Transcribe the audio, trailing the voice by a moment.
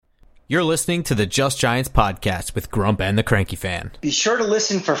You're listening to the Just Giants podcast with Grump and the Cranky Fan. Be sure to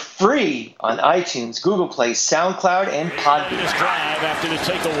listen for free on iTunes, Google Play, SoundCloud, and Podbean. This drive after the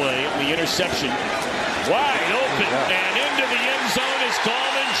takeaway at the interception. Wide open and into the end zone is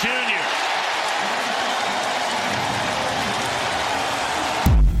Gallman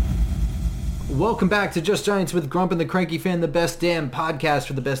Jr. Welcome back to Just Giants with Grump and the Cranky Fan, the best damn podcast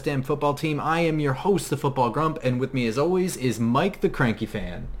for the best damn football team. I am your host, the Football Grump, and with me as always is Mike the Cranky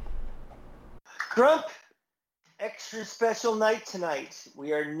Fan. Grump, extra special night tonight.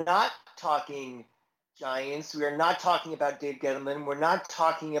 We are not talking Giants. We are not talking about Dave Gettleman. We're not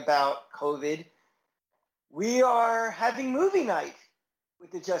talking about COVID. We are having movie night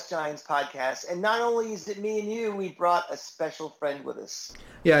with the Just Giants podcast. And not only is it me and you, we brought a special friend with us.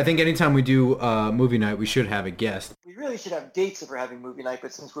 Yeah, I think anytime we do movie night, we should have a guest. We really should have dates if we're having movie night,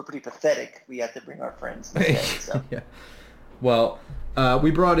 but since we're pretty pathetic, we have to bring our friends instead. So. Yeah. Well,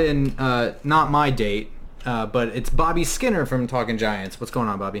 we brought in, not my date, but it's Bobby Skinner from Talking Giants. What's going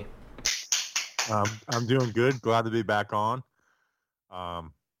on, Bobby? I'm doing good. Glad to be back on. I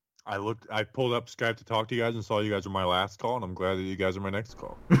pulled up Skype to talk to you guys and saw you guys were my last call, and I'm glad that you guys are my next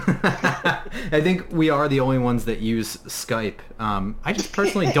call. I think we are the only ones that use Skype. I just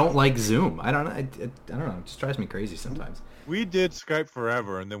personally don't like Zoom. I don't know. I don't know. It just drives me crazy sometimes. We did Skype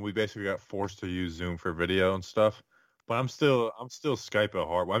forever, and then we basically got forced to use Zoom for video and stuff. But I'm still Skype at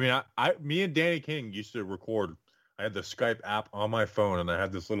heart. I mean, me and Danny King used to record. I had the Skype app on my phone, and I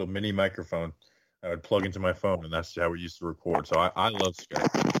had this little mini microphone I would plug into my phone, and that's how we used to record. So I love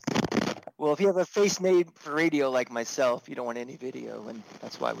Skype. Well, if you have a face made for radio like myself, you don't want any video, and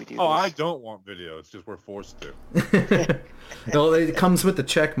that's why we do this. I don't want video. It's just we're forced to. Well, it comes with the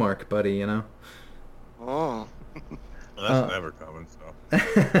check mark, buddy, you know? Oh. Well, that's never coming,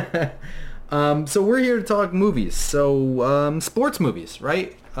 so. So we're here to talk movies. So sports movies,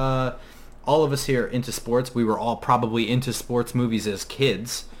 right? All of us here into sports. We were all probably into sports movies as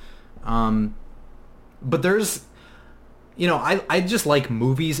kids. But there's, I just like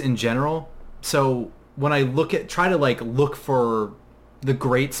movies in general. So when I try to look for the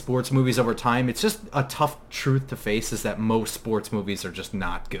great sports movies over time, it's just a tough truth to face is that most sports movies are just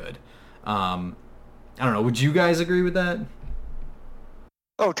not good. I don't know. Would you guys agree with that?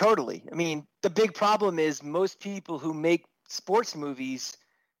 Oh, totally. I mean, the big problem is most people who make sports movies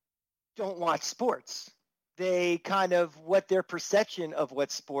don't watch sports. They kind of what their perception of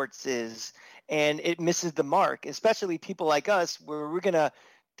what sports is, and it misses the mark, especially people like us where we're going to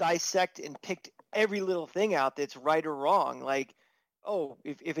dissect and pick every little thing out that's right or wrong. Like,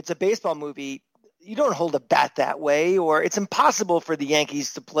 if it's a baseball movie, you don't hold a bat that way, or it's impossible for the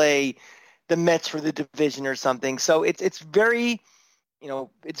Yankees to play the Mets for the division or something. So it's very...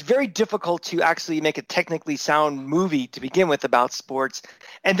 it's very difficult to actually make a technically sound movie to begin with about sports.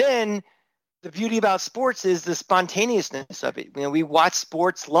 And then the beauty about sports is the spontaneousness of it. We watch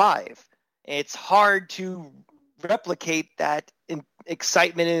sports live. It's hard to replicate that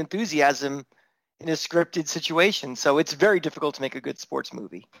excitement and enthusiasm in a scripted situation. So it's very difficult to make a good sports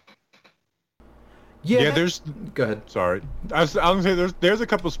movie. Yeah, Go ahead. Sorry. I was going to say there's a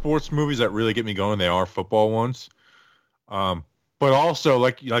couple of sports movies that really get me going. They are football ones. But also,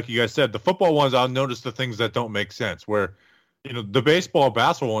 like you guys said, the football ones, I'll notice the things that don't make sense. Where, the baseball,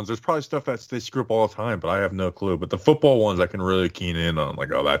 basketball ones, there's probably stuff that they screw up all the time, but I have no clue. But the football ones, I can really keen in on. Like,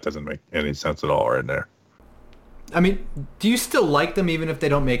 that doesn't make any sense at all right there. I mean, do you still like them even if they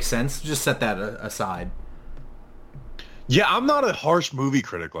don't make sense? Just set that aside. Yeah, I'm not a harsh movie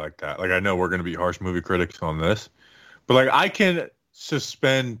critic like that. Like, I know we're going to be harsh movie critics on this. But, I can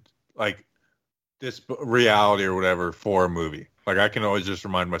suspend, this reality or whatever for a movie. I can always just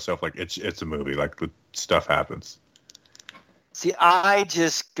remind myself, it's a movie. The stuff happens. See, I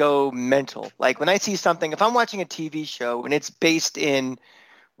just go mental. When I see something, if I'm watching a TV show and it's based in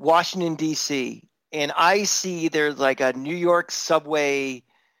Washington, D.C., and I see there's a New York subway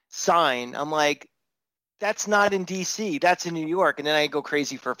sign, I'm like, that's not in D.C., that's in New York. And then I go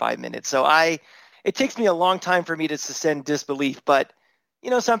crazy for 5 minutes. So it takes me a long time for me to suspend disbelief, but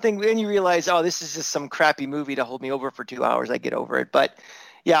something when you realize, this is just some crappy movie to hold me over for 2 hours, I get over it. But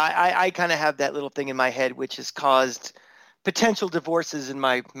yeah, I kind of have that little thing in my head, which has caused potential divorces in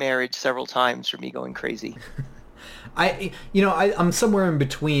my marriage several times for me going crazy. I'm somewhere in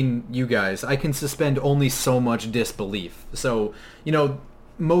between you guys. I can suspend only so much disbelief. So,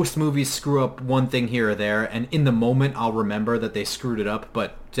 most movies screw up one thing here or there, and in the moment I'll remember that they screwed it up,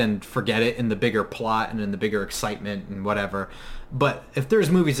 but then forget it in the bigger plot and in the bigger excitement and whatever. But if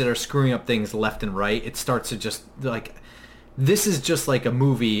there's movies that are screwing up things left and right, it starts to just this is just like a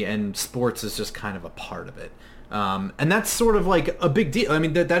movie and sports is just kind of a part of it. And that's sort of like a big deal. I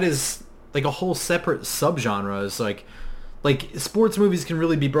mean, that is like a whole separate subgenre. Is like sports movies can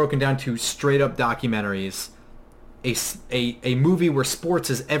really be broken down to straight up documentaries. A movie where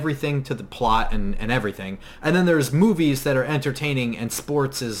sports is everything to the plot and everything. And then there's movies that are entertaining and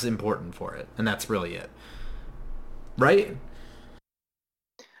sports is important for it. And that's really it. Right?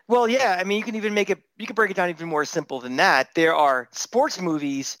 Well, yeah. I mean, you can break it down even more simple than that. There are sports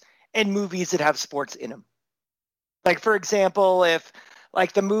movies and movies that have sports in them. Like, for example, if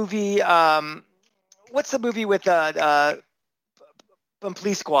like the movie, what's the movie with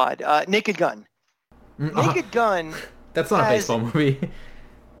Police Squad, Naked Gun. Naked Gun. That's not a baseball movie.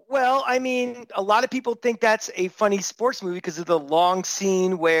 Well, I mean, a lot of people think that's a funny sports movie because of the long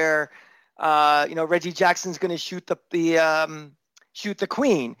scene where, Reggie Jackson's going to shoot the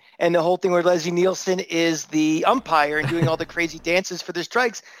queen, and the whole thing where Leslie Nielsen is the umpire and doing all the crazy dances for the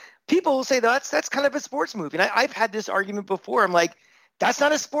strikes. People will say that's kind of a sports movie, and I've had this argument before. I'm like, that's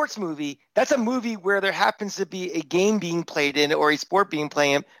not a sports movie. That's a movie where there happens to be a game being played in or a sport being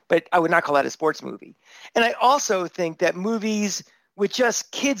played, but I would not call that a sports movie. And I also think that movies with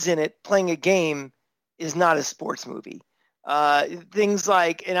just kids in it playing a game is not a sports movie. Things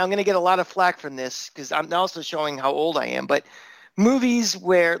like, and I'm going to get a lot of flack from this because I'm also showing how old I am, but movies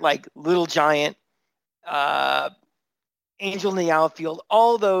where like Little Giant, Angel in the Outfield,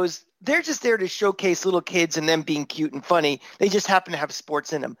 all those, they're just there to showcase little kids and them being cute and funny. They just happen to have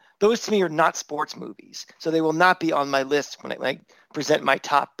sports in them. Those to me are not sports movies, so they will not be on my list when I present my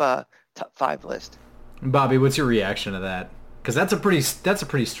top 5 list. Bobby, what's your reaction to that? Because that's a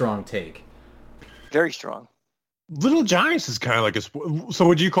pretty strong take. Very strong. Little Giants is kind of like a sport. So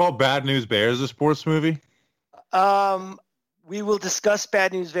would you call Bad News Bears a sports movie? We will discuss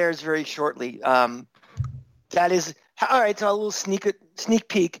Bad News Bears very shortly. That is all right. So a little sneak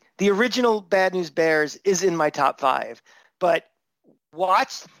peek. The original Bad News Bears is in my top 5, but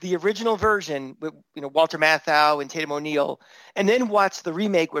watch the original version with Walter Matthau and Tatum O'Neal, and then watch the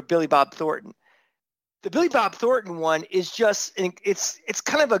remake with Billy Bob Thornton. The Billy Bob Thornton one is just it's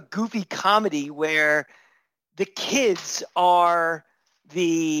kind of a goofy comedy where the kids are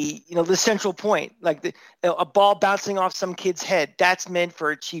the central point, like a ball bouncing off some kid's head. That's meant for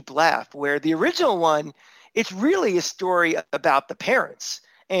a cheap laugh. Where the original one, it's really a story about the parents,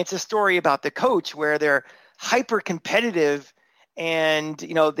 and it's a story about the coach where they're hyper competitive, and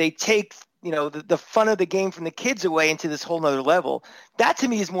they take the fun of the game from the kids away into this whole nother level. That to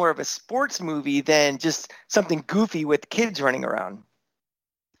me is more of a sports movie than just something goofy with kids running around.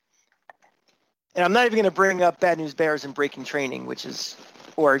 And I'm not even going to bring up Bad News Bears and Breaking Training,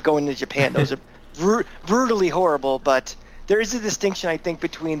 or Going to Japan. Those are brutally horrible, but there is a distinction, I think,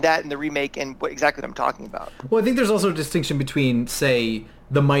 between that and the remake and exactly what I'm talking about. Well, I think there's also a distinction between, say,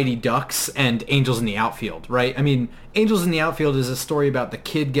 The Mighty Ducks and Angels in the Outfield, right? I mean, Angels in the Outfield is a story about the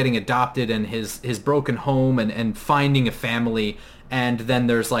kid getting adopted and his broken home and finding a family, and then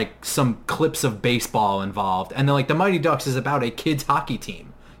there's, like, some clips of baseball involved. And then, like, The Mighty Ducks is about a kid's hockey team.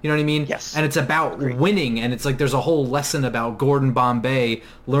 You know what I mean? Yes. And it's about winning, and it's like there's a whole lesson about Gordon Bombay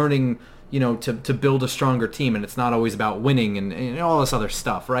learning, to build a stronger team, and it's not always about winning and all this other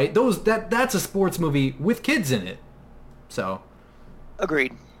stuff, right? That's a sports movie with kids in it. So.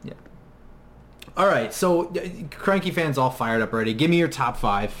 Agreed. Yeah. All right, so Cranky fans all fired up already. Give me your top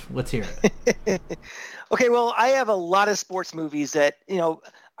 5. Let's hear it. Okay, well, I have a lot of sports movies that,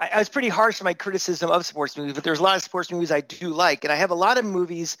 I was pretty harsh in my criticism of sports movies, but there's a lot of sports movies I do like, and I have a lot of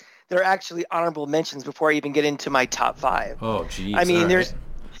movies that are actually honorable mentions before I even get into my top 5. Oh, geez. I mean, right. there's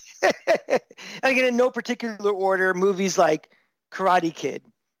I get in no particular order. Movies like Karate Kid,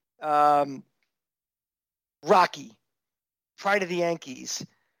 Rocky, Pride of the Yankees,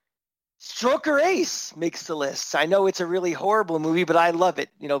 Stroker Ace makes the list. I know it's a really horrible movie, but I love it.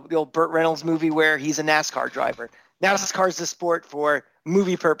 The old Burt Reynolds movie where he's a NASCAR driver. NASCAR is a sport for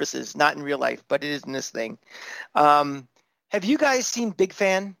movie purposes, not in real life, but it is in this thing. Have you guys seen Big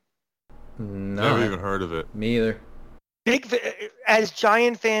Fan? No. Never even heard of it. Me either. As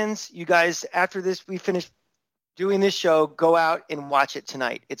Giant fans, you guys, after we finish doing this show, go out and watch it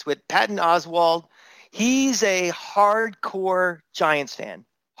tonight. It's with Patton Oswalt. He's a hardcore Giants fan.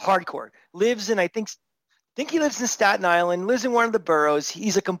 Hardcore. Lives in, I think he lives in Staten Island, lives in one of the boroughs.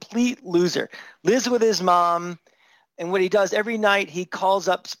 He's a complete loser. Lives with his mom. And what he does every night, he calls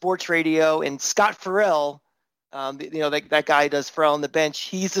up sports radio, and Scott Farrell, that guy does Farrell on the bench.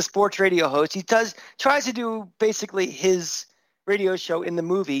 He's the sports radio host. He tries to do basically his radio show in the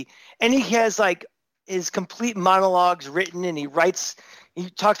movie, and he has like his complete monologues written, and he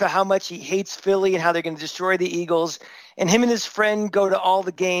talks about how much he hates Philly and how they're going to destroy the Eagles. And him and his friend go to all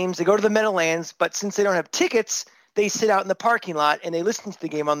the games. They go to the Meadowlands, but since they don't have tickets, they sit out in the parking lot and they listen to the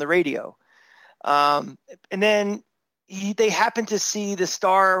game on the radio. And then they happen to see the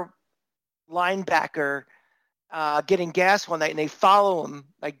star linebacker getting gas one night, and they follow him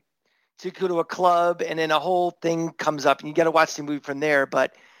like to go to a club, and then a whole thing comes up, and you got to watch the movie from there.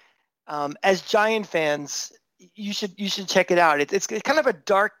 But as Giant fans, you should check it out. It's kind of a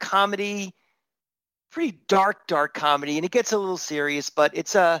dark comedy, pretty dark comedy, and it gets a little serious, but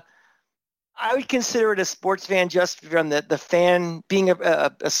I would consider it a sports fan just from the fan being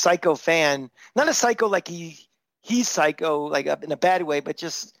a psycho fan, not a psycho like he's psycho like in a bad way, but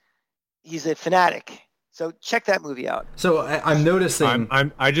just he's a fanatic. So check that movie out. So I'm noticing.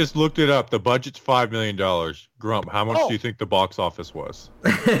 I just looked it up. The budget's $5 million. Grump, how much do you think the box office was?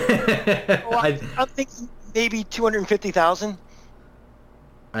 I'm thinking maybe 250,000.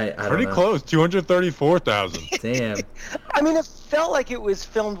 I don't Pretty know. close, 234,000. Damn. I mean, it felt like it was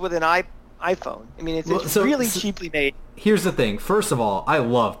filmed with an iPhone. I mean, it's really cheaply made. Here's the thing. First of all, I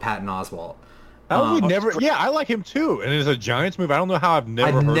love Patton Oswalt. How have we never? Yeah, I like him too. And it's a Giants movie. I don't know how I've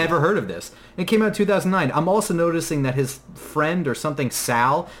never heard of this. It came out in 2009. I'm also noticing that his friend or something,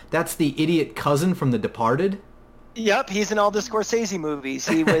 Sal, that's the idiot cousin from The Departed. Yep, he's in all the Scorsese movies.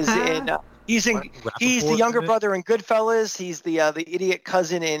 He was in. He's the younger brother in Goodfellas. He's the idiot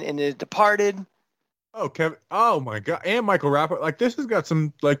cousin in The Departed. Oh, Kevin! Oh my God! And Michael Rappaport. Like this has got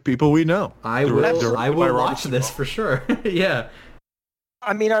some like people we know. I will watch this for sure. Yeah.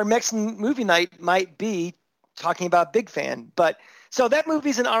 I mean, our Mexican movie night might be talking about Big Fan, but so that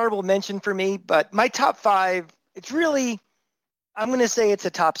movie's an honorable mention for me. But my top 5, it's really, I'm going to say it's a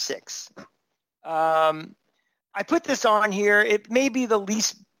top 6. I put this on here. It may be the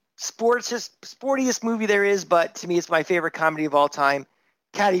least sportiest movie there is, but to me, it's my favorite comedy of all time.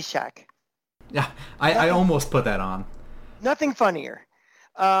 Caddyshack. Yeah, I almost put that on. Nothing funnier.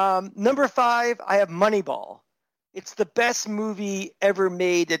 Number 5, I have Moneyball. It's the best movie ever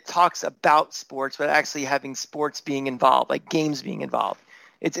made that talks about sports, but actually having sports being involved, like games being involved.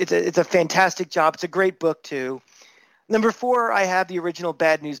 It's a fantastic job. It's a great book too. Number 4, I have the original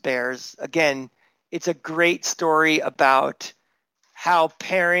Bad News Bears. Again, it's a great story about how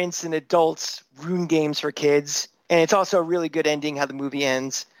parents and adults ruin games for kids, and it's also a really good ending how the movie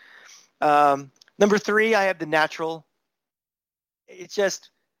ends. Number 3, I have The Natural.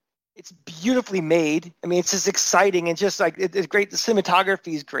 It's beautifully made. I mean, it's just exciting and just like it's great. The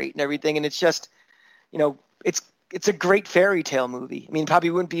cinematography is great and everything, and it's just, it's a great fairy tale movie. I mean, probably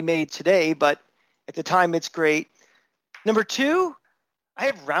wouldn't be made today, but at the time, it's great. Number 2, I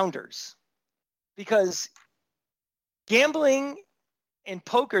have Rounders, because gambling and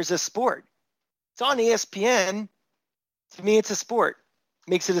poker is a sport. It's on ESPN. To me, it's a sport.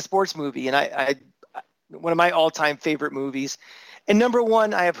 Makes it a sports movie, and I one of my all-time favorite movies. And number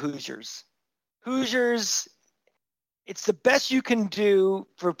 1, I have Hoosiers. Hoosiers, it's the best you can do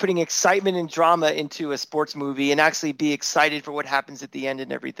for putting excitement and drama into a sports movie and actually be excited for what happens at the end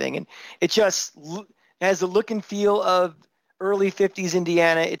and everything. And it just has the look and feel of early 50s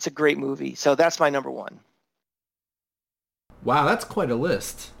Indiana. It's a great movie. So that's my number 1. Wow, that's quite a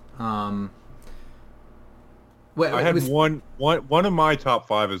list. I had one of my top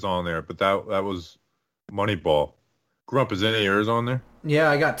 5 is on there, but that was Moneyball. Grump, is any of yours on there?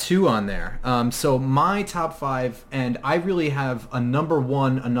 Yeah, I got 2 on there. So my top 5, and I really have a number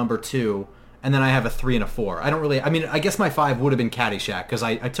 1, a number 2, and then I have a 3 and a 4. I guess my 5 would have been Caddyshack, because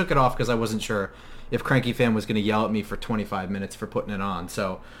I took it off because I wasn't sure if Cranky Fan was going to yell at me for 25 minutes for putting it on.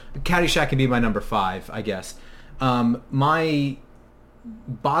 So Caddyshack can be my number 5, I guess. My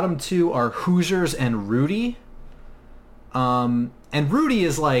bottom 2 are Hoosiers and Rudy. And Rudy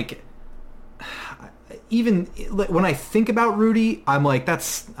is like... Even when I think about Rudy, I'm like,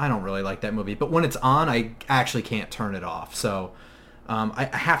 I don't really like that movie. But when it's on, I actually can't turn it off. So I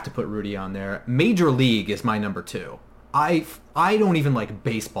have to put Rudy on there. Major League is my number 2. I don't even like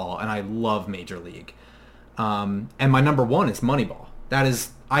baseball, and I love Major League. And my number 1 is Moneyball. That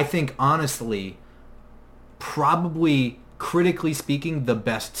is, I think, honestly, probably, critically speaking, the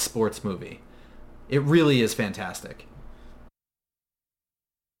best sports movie. It really is fantastic.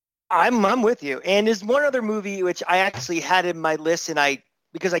 I'm with you. And there's one other movie which I actually had in my list, and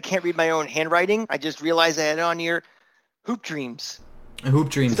because I can't read my own handwriting, I just realized I had it on here. Hoop Dreams. Hoop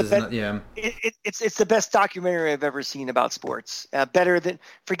Dreams is not, yeah. It's the best documentary I've ever seen about sports. Better than,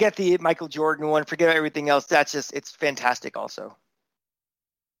 forget the Michael Jordan one, forget everything else. It's fantastic also.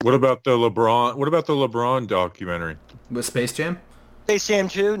 What about the LeBron documentary? With Space Jam? Space Jam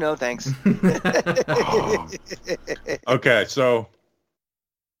 2? No, thanks. Okay, so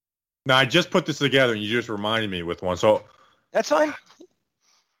now I just put this together, and you just reminded me with one. So That's fine.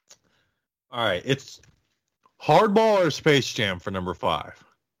 all right, it's Hardball or Space Jam for number 5.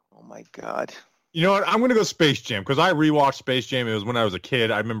 Oh my God. You know what? I'm gonna go Space Jam because I rewatched Space Jam. It was when I was a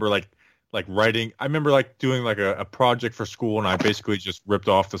kid. I remember like writing. I remember like doing like a project for school, and I basically just ripped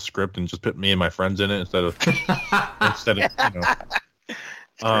off the script and just put me and my friends in it instead of you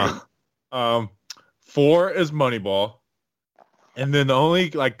know. 4 is Moneyball, and then the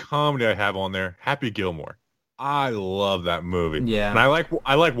only like comedy I have on there, Happy Gilmore. I love that movie. Yeah, and I like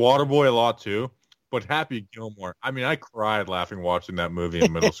Waterboy a lot too. But Happy Gilmore, I mean, I cried laughing watching that movie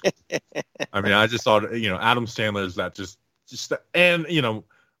in middle school. I mean, I just thought, you know, Adam Sandler's that just, and you know,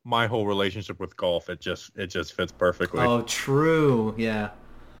 my whole relationship with golf, it just fits perfectly. Oh, true. Yeah.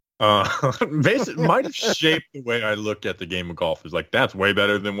 Basically, might have shaped the way I look at the game of golf. Is like that's way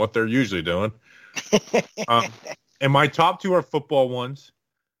better than what they're usually doing. And my top 2 are football ones.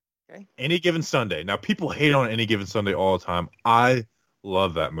 Okay. Any Given Sunday. Now, people hate on Any Given Sunday all the time. I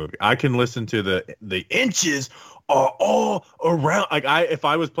love that movie. I can listen to the inches are all around. Like if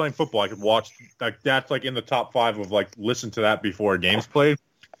I was playing football, I could watch like that's like in the top 5 of like listen to that before a game's played.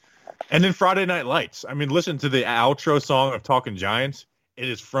 And then Friday Night Lights. I mean, listen to the outro song of Talking Giants. It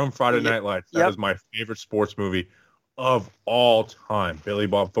is from Friday Night Lights. That is my favorite sports movie of all time. Billy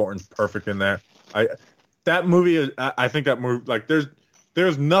Bob Thornton's perfect in that. That movie is. I think that movie like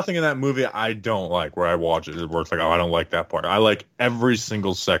there's nothing in that movie I don't like where I watch it. It works like, oh, I don't like that part. I like every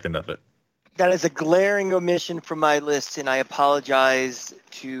single second of it. That is a glaring omission from my list, and I apologize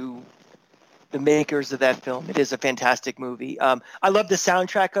to the makers of that film. It is a fantastic movie. I love the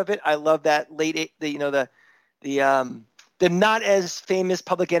soundtrack of it. I love that the not as famous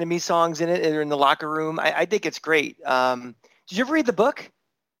Public Enemy songs in it. They're in the locker room. I think it's great. Did you ever read the book,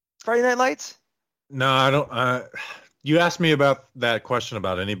 Friday Night Lights? No, I don't. You asked me about that question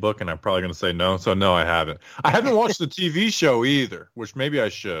about any book, and I'm probably going to say no. So no, I haven't. I haven't watched the TV show either, which maybe I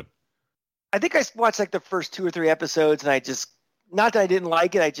should. I think I watched like the first 2 or 3 episodes, and I just, not that I didn't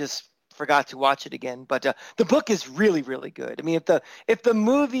like it, I just forgot to watch it again. But the book is really, really good. I mean, if the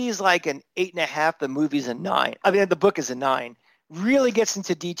movie's like an 8.5, the movie's a 9. I mean, the book is a 9. Really gets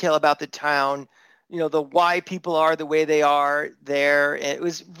into detail about the town, you know, the why people are the way they are there. It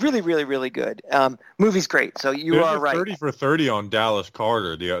was really, really, really good. Movie's great. So you are right. 30 for 30 on Dallas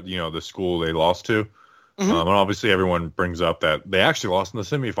Carter, the school they lost to. Mm-hmm. And obviously everyone brings up that they actually lost in the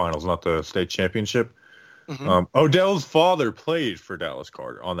semifinals, not the state championship. Mm-hmm. Odell's father played for Dallas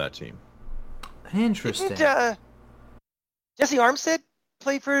Carter on that team. Interesting. Didn't Jesse Armstead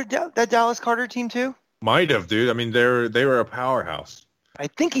play for that Dallas Carter team too? Might have, dude. I mean, they were a powerhouse. I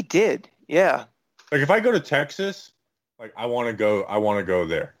think he did. Yeah. Like if I go to Texas, like I want to go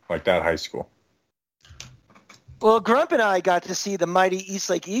there, like that high school. Well, Grump and I got to see the mighty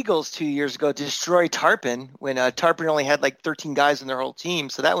Eastlake Eagles 2 years ago destroy Tarpon when Tarpon only had like 13 guys in their whole team.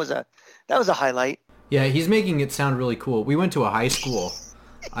 So that was a highlight. Yeah, he's making it sound really cool. We went to a high school.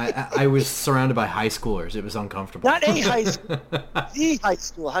 I was surrounded by high schoolers. It was uncomfortable. Not a high school. The high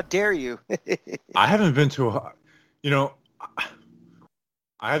school. How dare you? I haven't been to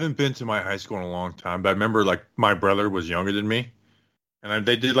I haven't been to my high school in a long time, but I remember like my brother was younger than me, and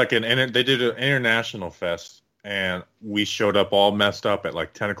they did an international fest, and we showed up all messed up at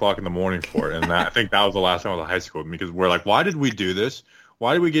like 10 o'clock in the morning for it, and I think that was the last time I was in high school because we're like, why did we do this?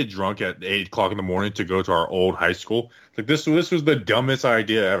 Why did we get drunk at 8 o'clock in the morning to go to our old high school? Like this was the dumbest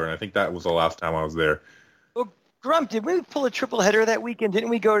idea ever, and I think that was the last time I was there. Well, Grump, did we pull a triple header that weekend? Didn't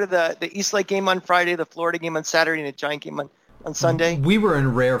we go to the Eastlake game on Friday, the Florida game on Saturday, and a Giant game on Sunday? We were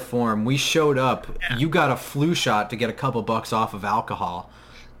in rare form. We showed up. Yeah. You got a flu shot to get a couple bucks off of alcohol.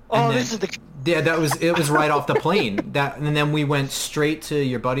 And this is the... Yeah, it was right off the plane. And then we went straight to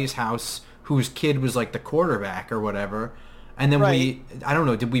your buddy's house, whose kid was like the quarterback or whatever. And then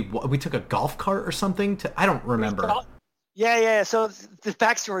we took a golf cart or something? I don't remember. Yeah. So the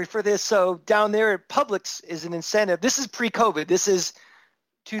backstory for this, so down there at Publix is an incentive. This is pre-COVID. This is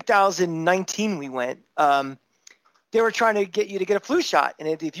 2019 we went. They were trying to get you to get a flu shot. And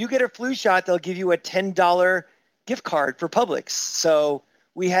if you get a flu shot, they'll give you a $10 gift card for Publix. So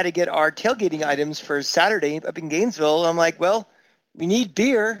we had to get our tailgating items for Saturday up in Gainesville. I'm like, well, we need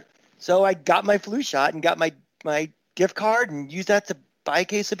beer. So I got my flu shot and got my gift card and used that to buy a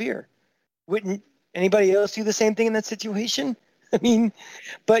case of beer. Wouldn't anybody else do the same thing in that situation? I mean,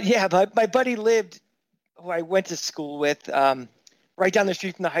 but yeah, my buddy lived, who I went to school with, right down the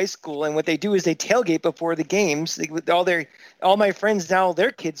street from the high school, and what they do is they tailgate before the games. All my friends now,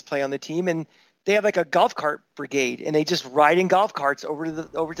 their kids play on the team, and they have like a golf cart brigade, and they just ride in golf carts over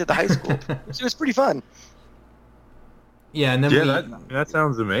to the high school. So it was pretty fun. Yeah, and then that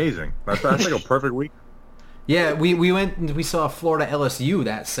sounds amazing. That's like a perfect week. Yeah, we went and we saw Florida LSU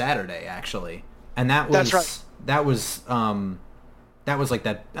that Saturday actually, and That's right. That was like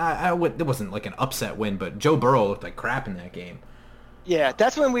that. It wasn't like an upset win, but Joe Burrow looked like crap in that game. Yeah,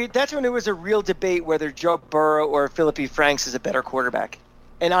 that's when there was a real debate whether Joe Burrow or Philippi Franks is a better quarterback,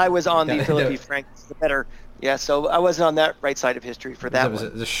 and I was on the Philippi Franks is the better. Yeah, so I wasn't on that right side of history for that one.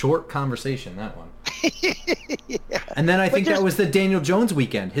 It was a short conversation, that one. Yeah. And then I think that was the Daniel Jones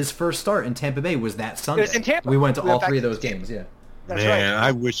weekend. His first start in Tampa Bay was that Sunday. It was in Tampa. We went to all three of those games, yeah. That's Man, right.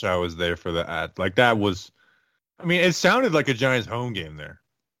 I wish I was there for that. Like that was, I mean, it sounded like a Giants home game there.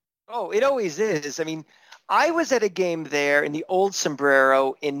 Oh, it always is. I mean, I was at a game there in the old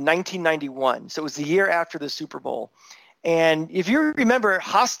Sombrero in 1991. So it was the year after the Super Bowl. And if you remember,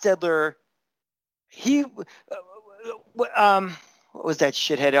 Hostetler, what was that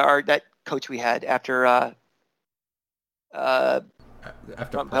shithead, that coach we had after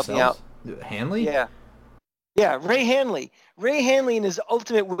help me out. Hanley? Yeah, Ray Hanley. Ray Hanley, in his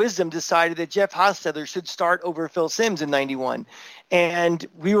ultimate wisdom, decided that Jeff Hostetler should start over Phil Simms in 91. And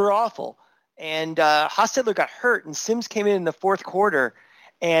we were awful. And Hostetler got hurt, and Simms came in the fourth quarter.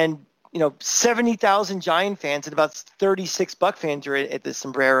 And, 70,000 Giant fans and about 36 Buck fans are at the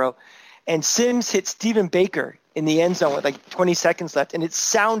Sombrero. And Simms hit Stephen Baker in the end zone with like 20 seconds left. And it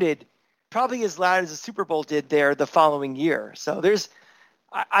sounded probably as loud as the Super Bowl did there the following year. So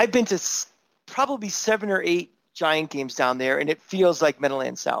I've been to probably 7 or 8 Giant games down there, and it feels like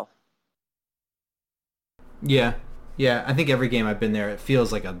Meadowlands South. Yeah. I think every game I've been there, it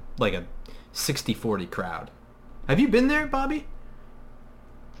feels like a 60-40 crowd. Have you been there, Bobby?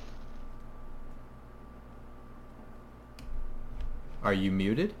 Are you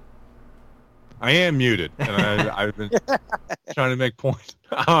muted? I am muted, and I've been trying to make points.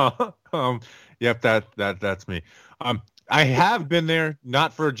 Yep, that's me. I have been there,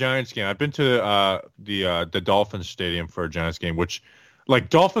 not for a Giants game. I've been to the Dolphins stadium for a Giants game, which,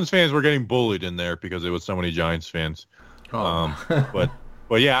 like, Dolphins fans were getting bullied in there because there was so many Giants fans. But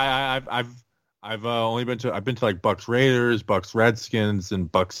yeah, I've only been to like Bucks Raiders, Bucks Redskins,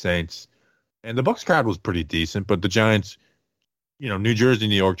 and Bucks Saints, and the Bucks crowd was pretty decent, but the Giants, New Jersey,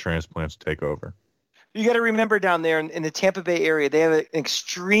 New York transplants take over. You got to remember down there in the Tampa Bay area, they have an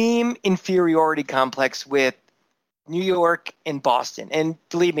extreme inferiority complex with New York and Boston. And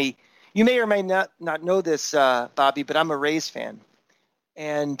believe me, you may or may not know this, Bobby, but I'm a Rays fan.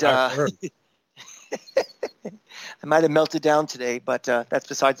 And I might have melted down today, but that's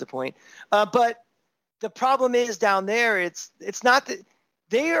besides the point. But the problem is down there, it's not that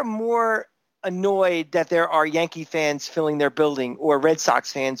they are more annoyed that there are Yankee fans filling their building or Red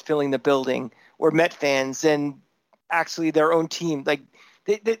Sox fans filling the building or Met fans than actually their own team. Like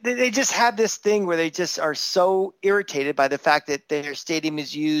they just have this thing where they just are so irritated by the fact that their stadium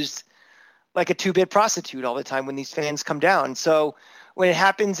is used like a two-bit prostitute all the time when these fans come down. So when it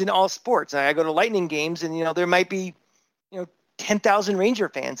happens in all sports, I go to Lightning games and, there might be, 10,000 Ranger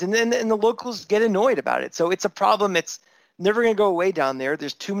fans and then the locals get annoyed about it. So it's a problem. It's never going to go away down there.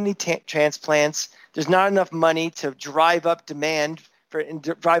 There's too many transplants. There's not enough money to drive up demand and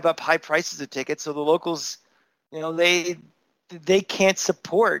drive up high prices of tickets. So the locals, they can't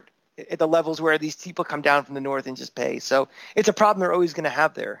support at the levels where these people come down from the north and just pay. So it's a problem they're always going to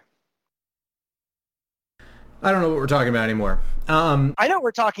have there. I don't know what we're talking about anymore. I know what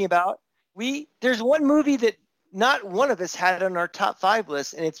we're talking about. There's one movie that not one of us had on our top 5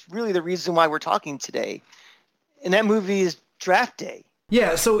 list, and it's really the reason why we're talking today. And that movie is Draft Day.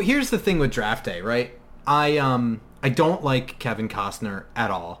 Yeah, so here's the thing with Draft Day, right? I don't like Kevin Costner at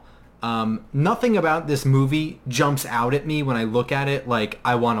all. Nothing about this movie jumps out at me when I look at it like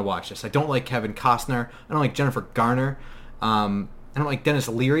I want to watch this. I don't like Kevin Costner. I don't like Jennifer Garner. I don't like Dennis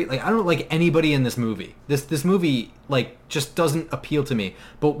Leary. Like I don't like anybody in this movie. This movie like just doesn't appeal to me.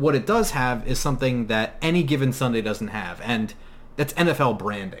 But what it does have is something that Any Given Sunday doesn't have, and that's NFL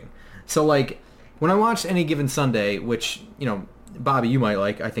branding. So like when I watched Any Given Sunday, which, Bobby, you might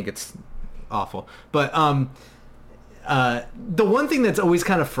like, I think it's awful. But the one thing that's always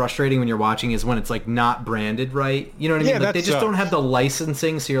kind of frustrating when you're watching is when it's like not branded right. You know what I mean? Like they just don't have the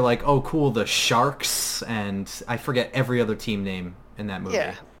licensing, so you're like, oh cool, the Sharks, and I forget every other team name in that movie.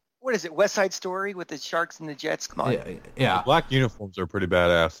 Yeah. What is it, West Side Story with the Sharks and the Jets? Come on. Yeah. The black uniforms are pretty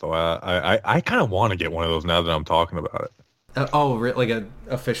badass, though. I kind of want to get one of those now that I'm talking about it. Like an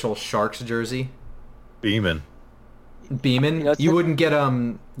official Sharks jersey? Beeman? You wouldn't get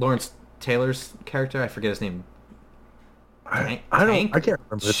Lawrence Taylor's character? I forget his name. I can't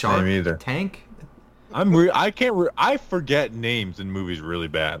remember his name either. Tank? I forget names in movies really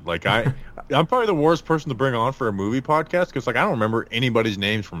bad. Like I'm probably the worst person to bring on for a movie podcast because like I don't remember anybody's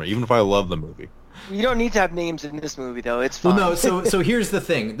names from it, even if I love the movie. You don't need to have names in this movie, though. It's fine. Well, no. So here's the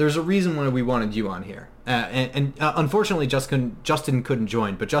thing. There's a reason why we wanted you on here, and unfortunately, Justin couldn't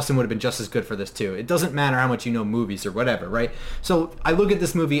join, but Justin would have been just as good for this too. It doesn't matter how much you know movies or whatever, right? So I look at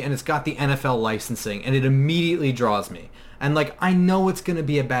this movie and it's got the NFL licensing, and it immediately draws me. And like I know it's gonna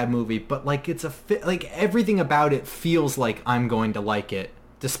be a bad movie, but like like everything about it feels like I'm going to like it,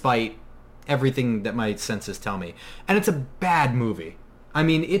 despite everything that my senses tell me. And it's a bad movie. I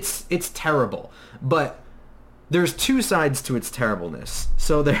mean, it's terrible, but there's two sides to its terribleness.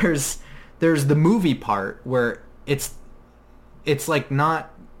 So there's the movie part where it's like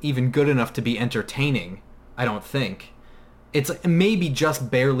not even good enough to be entertaining, I don't think. It's maybe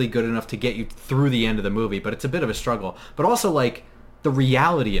just barely good enough to get you through the end of the movie, but it's a bit of a struggle. But also, like, the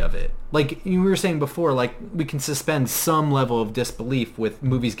reality of it. Like you were saying before, like, we can suspend some level of disbelief with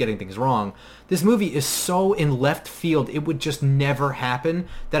movies getting things wrong. This movie is so in left field, it would just never happen,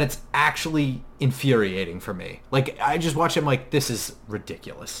 that it's actually infuriating for me. Like, I just watch it, I'm like, this is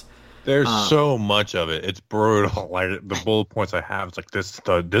ridiculous. There's so much of it. It's brutal. Like the bullet points I have, it's like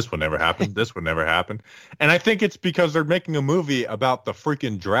this would never happen. This would never happen. And I think it's because they're making a movie about the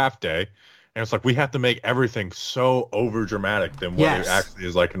freaking draft day, and it's like we have to make everything so over dramatic than what it actually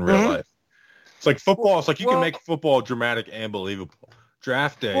is like in real life. It's like football. It's like you can make football dramatic and believable.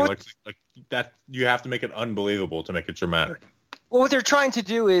 Draft day, like that, you have to make it unbelievable to make it dramatic. Well, what they're trying to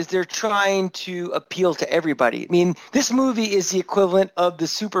do is they're trying to appeal to everybody. I mean, this movie is the equivalent of the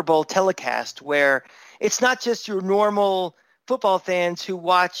Super Bowl telecast, where it's not just your normal football fans who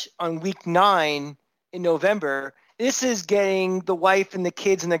watch on week 9 in November. This is getting the wife and the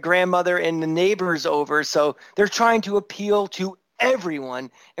kids and the grandmother and the neighbors over. So they're trying to appeal to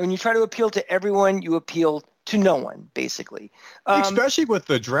everyone. And when you try to appeal to everyone, you appeal to no one, basically. Especially with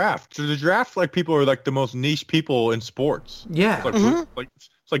the draft. So the draft, like, people are like the most niche people in sports. Yeah.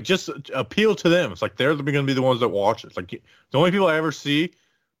 It's like just appeal to them. It's like they're going to be the ones that watch it. It's like the only people I ever see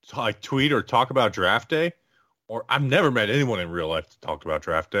like tweet or talk about draft day, or I've never met anyone in real life to talk about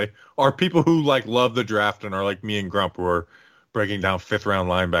draft day, are people who like love the draft and are like me and Grump, who are breaking down 5th round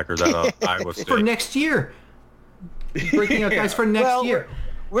linebackers at Iowa State. For next year. Breaking out guys for next year.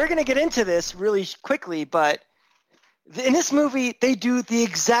 We're going to get into this really quickly, but in this movie, they do the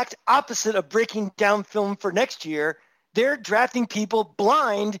exact opposite of breaking down film for next year. They're drafting people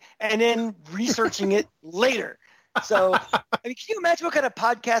blind and then researching it later. So, I mean, can you imagine what kind of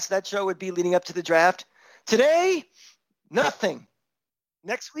podcast that show would be leading up to the draft? Today, nothing.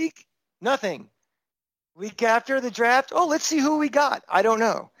 Next week, nothing. Week after the draft, let's see who we got. I don't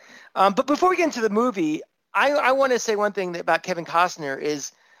know. But before we get into the movie, I want to say one thing about Kevin Costner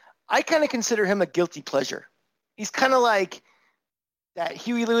is I kind of consider him a guilty pleasure. He's kind of like that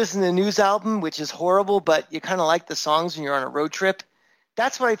Huey Lewis and the News album, which is horrible, but you kind of like the songs when you're on a road trip.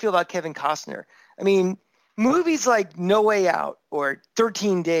 That's what I feel about Kevin Costner. I mean, movies like No Way Out or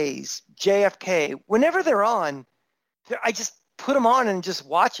 13 Days, JFK, whenever they're on, I just put them on and just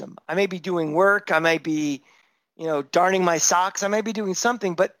watch them. I may be doing work. I might be, darning my socks. I might be doing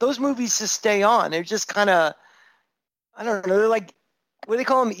something, but those movies just stay on. They're just kind of, I don't know, they're like, what do they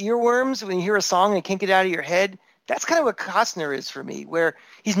call them, earworms? When you hear a song and you can't get it out of your head. That's kind of what Costner is for me, where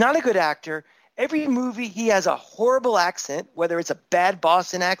he's not a good actor. Every movie he has a horrible accent, whether it's a bad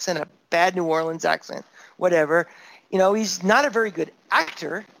Boston accent, a bad New Orleans accent, whatever. He's not a very good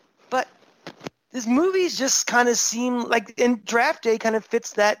actor, but his movies just kind of seem like, and Draft Day kind of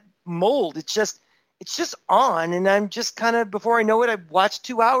fits that mold. It's just on, and I'm just kind of, before I know it, I've watched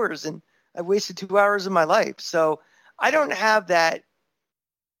 2 hours, and I've wasted 2 hours of my life. So I don't have that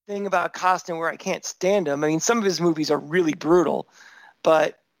thing about Costner where I can't stand him. I mean, some of his movies are really brutal,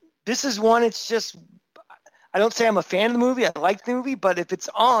 but this is one, it's just, I don't say I'm a fan of the movie. I like the movie, but if it's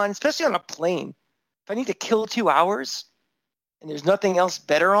on, especially on a plane, if I need to kill 2 hours and there's nothing else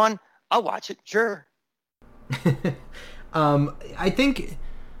better on, I'll watch it. Sure. I think,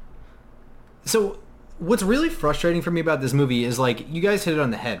 so what's really frustrating for me about this movie is, like, you guys hit it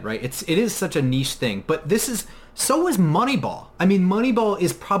on the head, right? It is such a niche thing, but so is Moneyball. I mean, Moneyball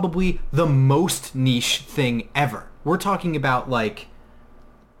is probably the most niche thing ever. We're talking about, like,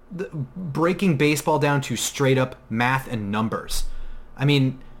 breaking baseball down to straight up math and numbers. I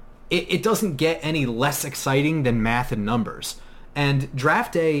mean, it doesn't get any less exciting than math and numbers. And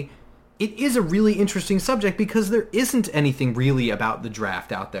Draft Day, it is a really interesting subject because there isn't anything really about the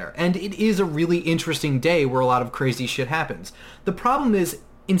draft out there. And it is a really interesting day where a lot of crazy shit happens. The problem is,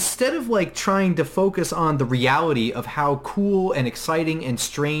 instead of like trying to focus on the reality of how cool and exciting and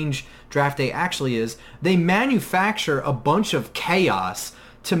strange draft day actually is, they manufacture a bunch of chaos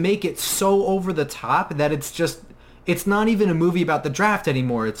to make it so over the top that it's not even a movie about the draft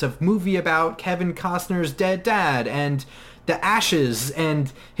anymore. It's a movie about Kevin Costner's dead dad and the ashes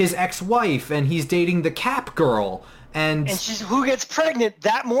and his ex-wife, and he's dating the Cap girl. And she's who gets pregnant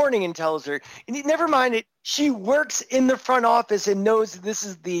that morning and tells her. And never mind it, she works in the front office and knows that this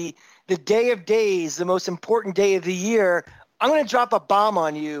is the day of days, the most important day of the year. I'm going to drop a bomb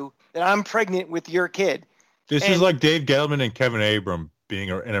on you that I'm pregnant with your kid. This is like Dave Gettleman and Kevin Abram being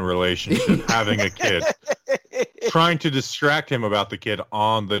in a relationship, having a kid, trying to distract him about the kid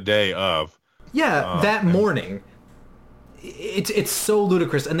on the day of. Yeah, that morning. It's so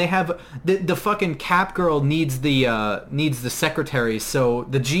ludicrous, and they have the fucking Cap girl needs the secretary, so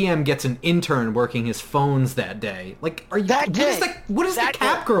the GM gets an intern working his phones that day. Like, what is the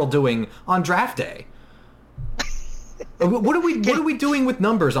Cap girl doing on draft day? What are we doing with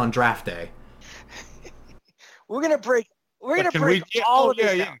numbers on draft day? We're gonna break all of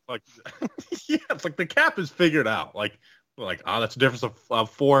this. Yeah. Like, yeah, it's like the cap is figured out. Like, that's a difference of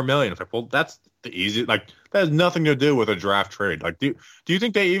 $4 million. It's like, well, that's the easy. Like, that has nothing to do with a draft trade. Like, do you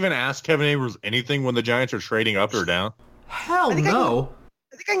think they even ask Kevin Abrams anything when the Giants are trading up or down? Hell no.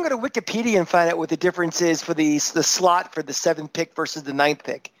 I think I can go to Wikipedia and find out what the difference is for the slot for the 7th pick versus the 9th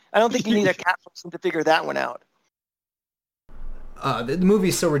pick. I don't think you need a cap person to figure that one out. The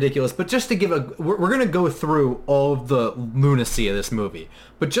movie's so ridiculous, but just to give we're going to go through all of the lunacy of this movie,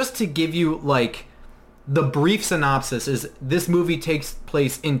 but just to give you, like, the brief synopsis is this movie takes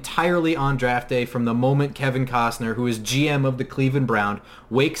place entirely on draft day from the moment Kevin Costner, who is GM of the Cleveland Browns,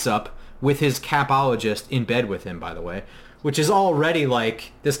 wakes up with his capologist in bed with him, by the way, which is already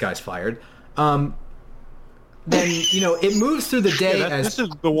like, this guy's fired. Then, it moves through the day this is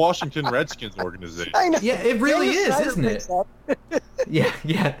the Washington Redskins organization. I know. Yeah, it really is, isn't it?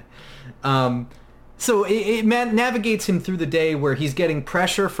 Yeah. So it navigates him through the day where he's getting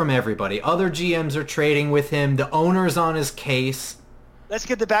pressure from everybody. Other GMs are trading with him. The owner's on his case. Let's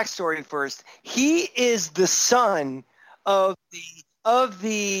get the backstory first. He is the son of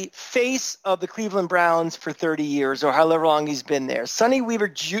the face of the Cleveland Browns for 30 years or however long he's been there. Sonny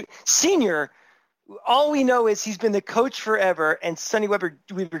Weaver Sr., all we know is he's been the coach forever, and Sonny Weaver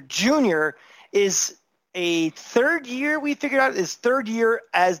Jr. is a third year, we figured out, his third year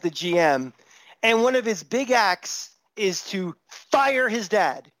as the GM. And one of his big acts is to fire his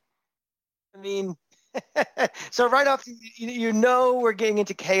dad. I mean, so right off, we're getting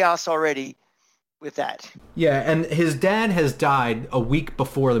into chaos already with that. Yeah, and his dad has died a week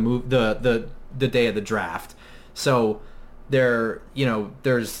before the day of the draft. So there's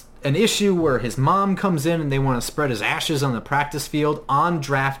an issue where his mom comes in and they want to spread his ashes on the practice field on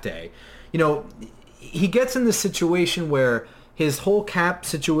draft day. He gets in this situation where his whole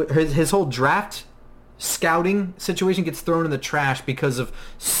his whole draft scouting situation gets thrown in the trash because of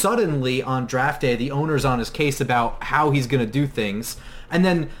suddenly on draft day the owner's on his case about how he's going to do things, and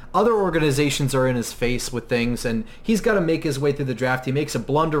then other organizations are in his face with things, and he's got to make his way through the draft. He makes a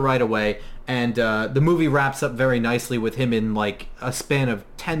blunder right away, and the movie wraps up very nicely with him in like a span of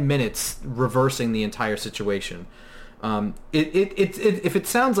 10 minutes reversing the entire situation. If it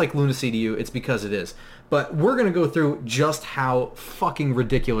sounds like lunacy to you, it's because it is. But we're going to go through just how fucking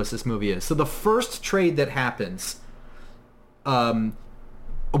ridiculous this movie is. So the first trade that happens,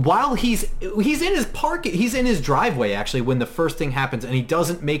 while he's in his driveway actually when the first thing happens, and he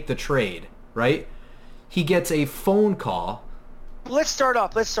doesn't make the trade, right? He gets a phone call. Let's start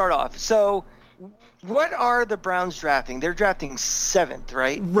off. So what are the Browns drafting? They're drafting 7th,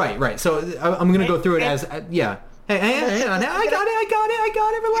 right? Right. So I'm going to go through it as yeah. Hey, hang on. I got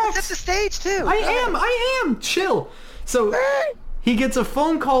it. Relax. That's the stage too. I am. Chill. So he gets a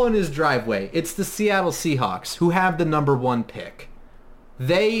phone call in his driveway. It's the Seattle Seahawks, who have the number 1 pick.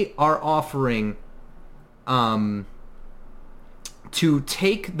 They are offering to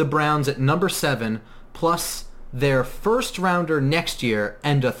take the Browns at number 7 plus their first rounder next year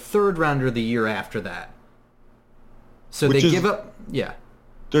and a third rounder the year after that. So they give up. Yeah.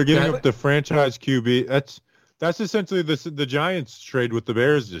 They're giving up the franchise QB. That's essentially the Giants trade with the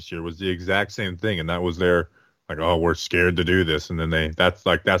Bears this year was the exact same thing, and that was their like, oh, we're scared to do this, and then that's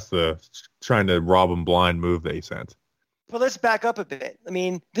the trying to rob them blind move they sent. But let's back up a bit. I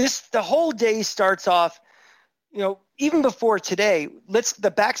mean, the whole day starts off, even before today. The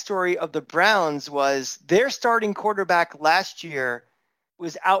backstory of the Browns was their starting quarterback last year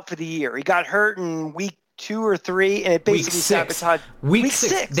was out for the year. He got hurt in week 2 or 3, and it basically sabotaged. Week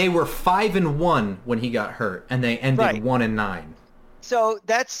 6. They were 5-1 when he got hurt, and they ended 1-9. So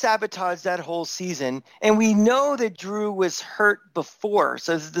that sabotaged that whole season. And we know that Drew was hurt before.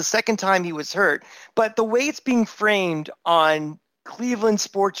 So this is the second time he was hurt. But the way it's being framed on Cleveland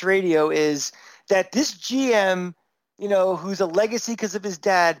sports radio is that this GM, who's a legacy because of his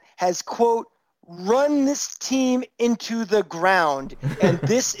dad, has, quote, run this team into the ground. And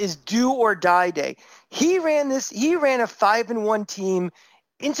this is do or die day. He ran a 5-1 team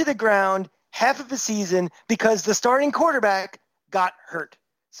into the ground half of the season because the starting quarterback got hurt.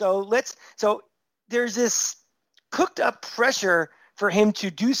 So there's this cooked up pressure for him to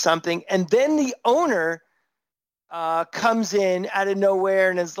do something. And then the owner comes in out of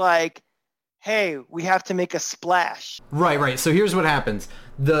nowhere and is like, hey, we have to make a splash. Right. So here's what happens.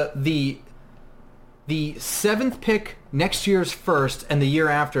 The 7th pick, next year's first, and the year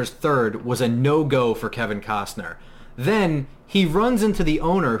after's third was a no-go for Kevin Costner. Then he runs into the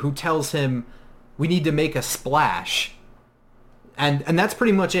owner who tells him, we need to make a splash. And that's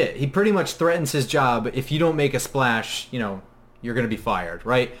pretty much it. He pretty much threatens his job. If you don't make a splash, you're going to be fired,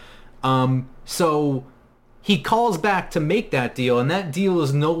 right? So he calls back to make that deal, and that deal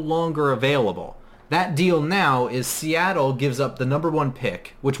is no longer available. That deal now is Seattle gives up the number 1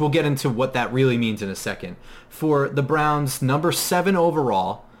 pick, which we'll get into what that really means in a second, for the Browns' number 7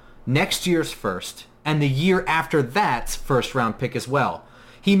 overall, next year's first, and the year after that's first-round pick as well.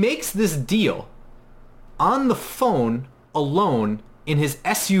 He makes this deal on the phone alone in his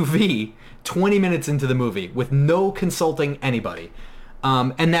SUV 20 minutes into the movie with no consulting anybody.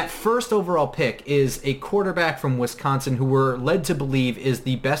 And that first overall pick is a quarterback from Wisconsin who we're led to believe is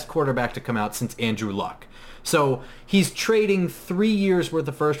the best quarterback to come out since Andrew Luck. So he's trading 3 years worth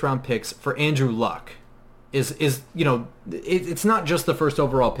of first round picks for Andrew Luck. It's not just the first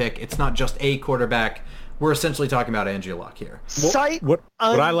overall pick. It's not just a quarterback. We're essentially talking about Andrew Luck here. What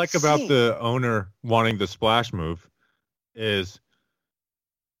I like about the owner wanting the splash move is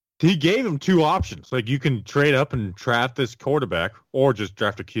he gave him 2 options. Like, you can trade up and draft this quarterback or just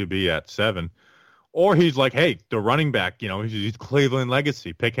draft a QB at 7. Or he's like, hey, the running back, he's Cleveland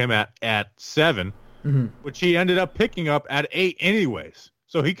legacy. Pick him at 7, which he ended up picking up at 8 anyways.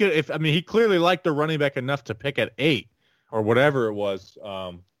 So he could, he clearly liked the running back enough to pick at 8 or whatever it was,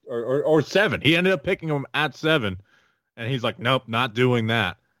 or 7. He ended up picking him at 7, and he's like, nope, not doing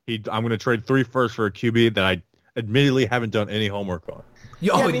that. I'm going to trade 3 firsts for a QB that I admittedly haven't done any homework on.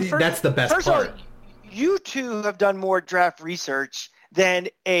 That's the best part. First of all, you two have done more draft research than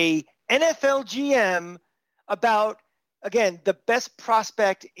a NFL GM about, again, the best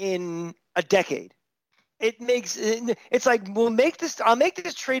prospect in a decade. It's like, I'll make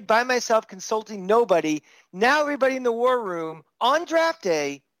this trade by myself, consulting nobody. Now everybody in the war room on draft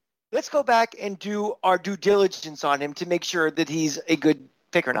day, let's go back and do our due diligence on him to make sure that he's a good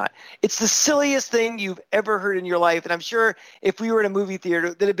pick or not. It's the silliest thing you've ever heard in your life. And I'm sure if we were in a movie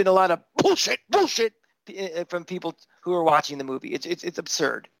theater, there'd have been a lot of bullshit from people who are watching the movie. It's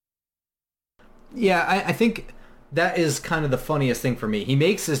absurd. Yeah, I think that is kind of the funniest thing for me. He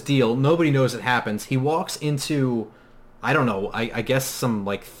makes this deal. Nobody knows it happens. He walks into, I don't know, I guess some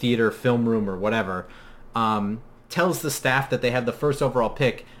like theater film room or whatever, tells the staff that they have the first overall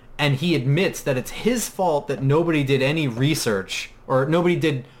pick, and he admits that it's his fault that nobody did any research or nobody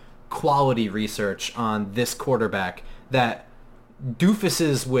did quality research on this quarterback, that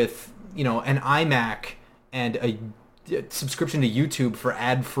doofuses with, an iMac and a subscription to YouTube for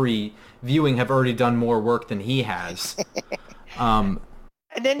ad-free viewing have already done more work than he has. And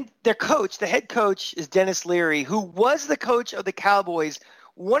then their coach, the head coach, is Dennis Leary, who was the coach of the Cowboys,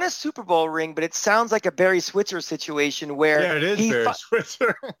 won a Super Bowl ring, but it sounds like a Barry Switzer situation where it is Barry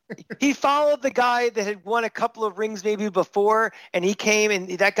Switzer. He followed the guy that had won a couple of rings maybe before, and he came and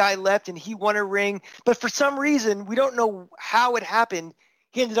that guy left and he won a ring. But for some reason, we don't know how it happened,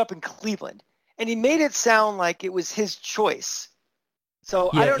 he ended up in Cleveland. And he made it sound like it was his choice.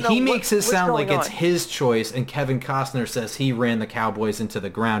 So yeah, I don't know. He makes it sound like it's his choice, and Kevin Costner says he ran the Cowboys into the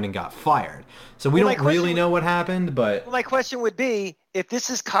ground and got fired. So we don't really know what happened, but... Well, my question would be, if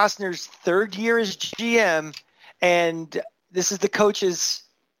this is Costner's 3rd year as GM, and this is the coach's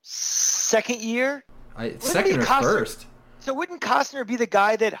 2nd year? Second or first. So wouldn't Costner be the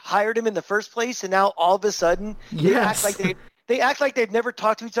guy that hired him in the first place, and now all of a sudden yes. they act like they've never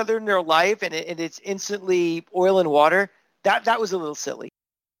talked to each other in their life, and it's instantly oil and water? That was a little silly.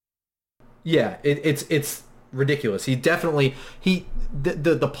 Yeah, it's ridiculous. He definitely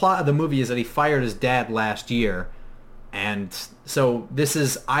the plot of the movie is that he fired his dad last year, and so this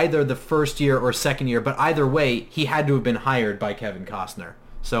is either the first year or second year, but either way, he had to have been hired by Kevin Costner.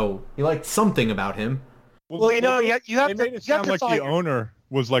 So he liked something about him. Well, you have to. It made it sound like the owner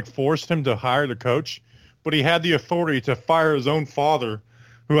was like forced him to hire the coach, but he had the authority to fire his own father,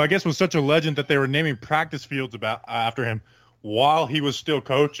 who I guess was such a legend that they were naming practice fields after him while he was still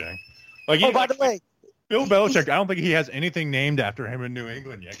coaching. By the way, Bill Belichick, I don't think he has anything named after him in New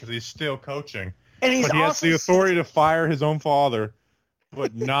England yet because he's still coaching. And he has the authority to fire his own father,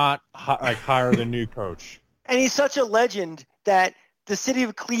 but not hire the new coach. And he's such a legend that the city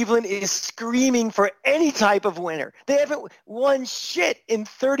of Cleveland is screaming for any type of winner. They haven't won shit in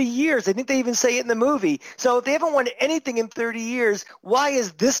 30 years. I think they even say it in the movie. So if they haven't won anything in 30 years, why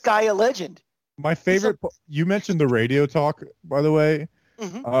is this guy a legend? My favorite, you mentioned the radio talk, by the way,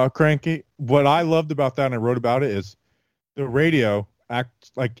 Cranky. What I loved about that, and I wrote about it, is the radio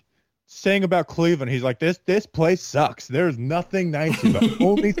act like saying about Cleveland. He's like, this place sucks. There's nothing nice about it. The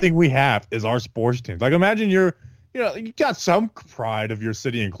only thing we have is our sports teams. Like, imagine you got some pride of your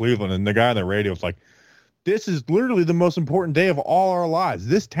city in Cleveland, and the guy on the radio is like, this is literally the most important day of all our lives.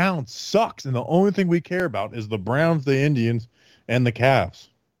 This town sucks, and the only thing we care about is the Browns, the Indians, and the Cavs.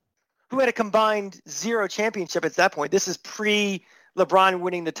 Who had a combined 0 championship at that point. This is pre-LeBron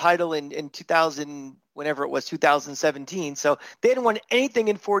winning the title in 2000, whenever it was, 2017. So they hadn't won anything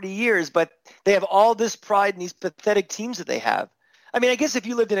in 40 years, but they have all this pride in these pathetic teams that they have. I mean, I guess if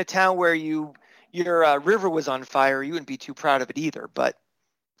you lived in a town where your river was on fire, you wouldn't be too proud of it either. But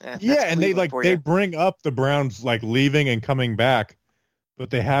yeah, and they bring up the Browns like leaving and coming back, but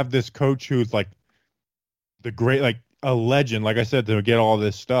they have this coach who's like the great, like a legend, like I said, to get all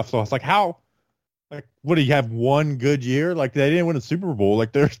this stuff. So it's like, how, like, what do you have one good year? Like, they didn't win a Super Bowl.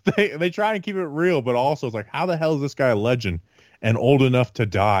 Like, they try and keep it real, but also it's like, how the hell is this guy a legend and old enough to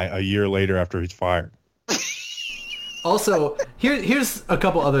die a year later after he's fired? Also, here's a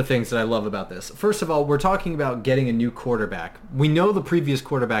couple other things that I love about this. First of all, we're talking about getting a new quarterback. We know the previous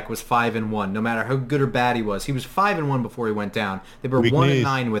quarterback was 5-1. No matter how good or bad he was 5-1 before he went down. They were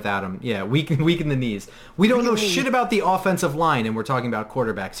 1-9 without him. Yeah, weak in the knees. We don't know shit about the offensive line, and we're talking about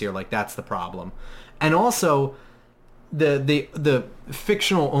quarterbacks here. Like, that's the problem. And also, the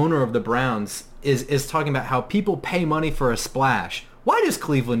fictional owner of the Browns is talking about how people pay money for a splash. Why does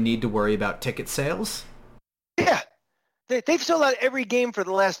Cleveland need to worry about ticket sales? Yeah. They've sold out every game for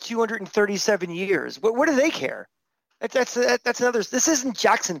the last 237 years. What do they care? That's another. This isn't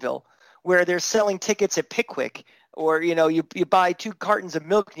Jacksonville where they're selling tickets at Pickwick, or you buy 2 cartons of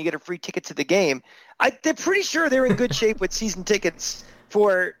milk and you get a free ticket to the game. They're pretty sure they're in good shape with season tickets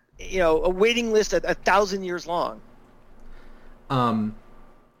for a waiting list 1,000 years long. So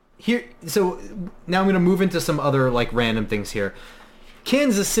now I'm going to move into some other like random things here.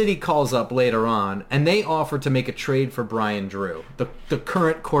 Kansas City calls up later on, and they offer to make a trade for Brian Drew, the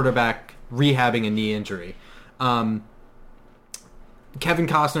current quarterback rehabbing a knee injury. Kevin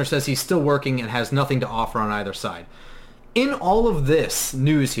Costner says he's still working and has nothing to offer on either side. In all of this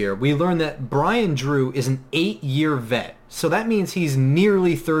news here, we learn that Brian Drew is an 8-year vet, so that means he's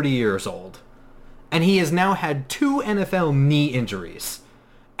nearly 30 years old. And he has now had 2 NFL knee injuries.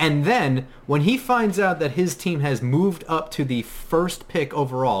 And then, when he finds out that his team has moved up to the first pick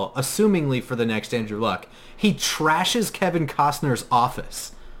overall, assumingly for the next Andrew Luck, he trashes Kevin Costner's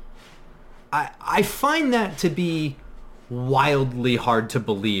office. I find that to be wildly hard to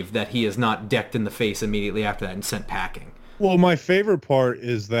believe that he is not decked in the face immediately after that and sent packing. Well, my favorite part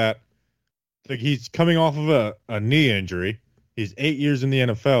is that he's coming off of a knee injury. He's 8 years in the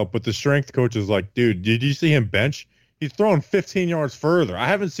NFL, but the strength coach is like, dude, did you see him bench? He's throwing 15 yards further. I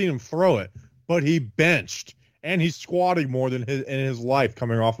haven't seen him throw it, but he benched, and he's squatting more than in his life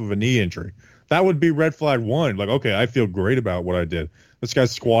coming off of a knee injury. That would be red flag 1. Like, okay, I feel great about what I did. This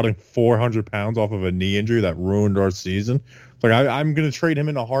guy's squatting 400 pounds off of a knee injury that ruined our season. Like, I'm going to trade him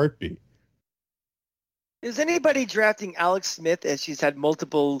in a heartbeat. Is anybody drafting Alex Smith as she's had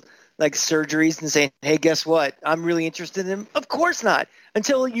multiple surgeries and saying, hey, guess what? I'm really interested in him? Of course not.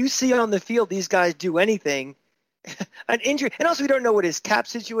 Until you see on the field these guys do anything. An injury, and also we don't know what his cap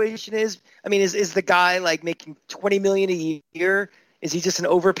situation is. I mean, is the guy making $20 million a year? Is he just an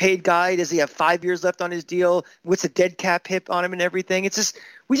overpaid guy? Does he have 5 years left on his deal? What's the dead cap hit on him and everything? It's just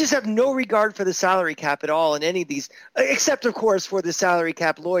we just have no regard for the salary cap at all in any of these, except of course for the salary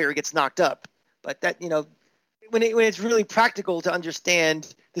cap lawyer gets knocked up. But that when it's really practical to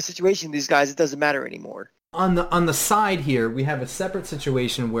understand the situation of these guys, it doesn't matter anymore. On the side here, we have a separate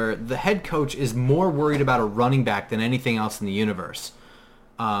situation where the head coach is more worried about a running back than anything else in the universe.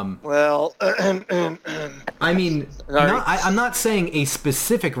 I mean, I'm not saying a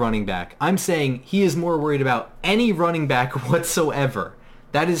specific running back. I'm saying he is more worried about any running back whatsoever.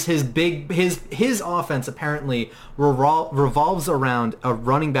 That is his offense apparently revolves around a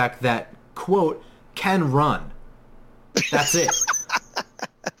running back that, quote, can run. That's it.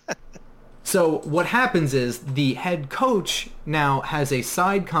 So what happens is the head coach now has a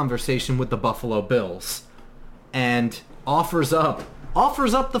side conversation with the Buffalo Bills and offers up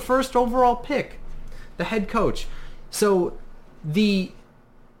the first overall pick, the head coach. So the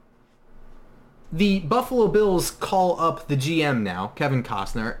Buffalo Bills call up the GM now, Kevin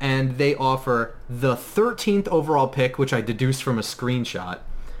Costner, and they offer the 13th overall pick, which I deduced from a screenshot,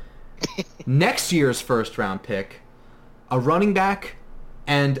 next year's first round pick, a running back,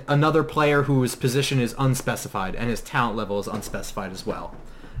 and another player whose position is unspecified and his talent level is unspecified as well.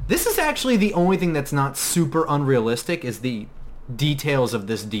 This is actually the only thing that's not super unrealistic is the details of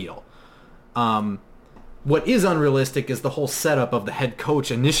this deal. What is unrealistic is the whole setup of the head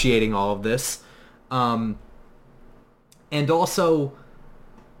coach initiating all of this. And also,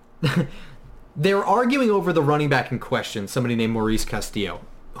 they're arguing over the running back in question, somebody named Maurice Castillo,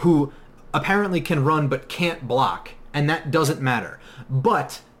 who apparently can run but can't block, and that doesn't matter.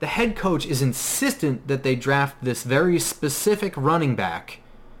 But the head coach is insistent that they draft this very specific running back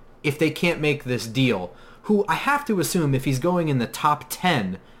if they can't make this deal, who I have to assume if he's going in the top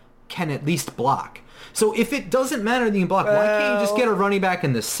 10 can at least block. So if it doesn't matter that you can block, why can't you just get a running back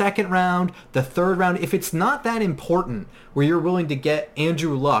in the second round, the third round? If it's not that important where you're willing to get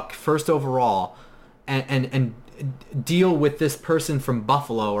Andrew Luck first overall and deal with this person from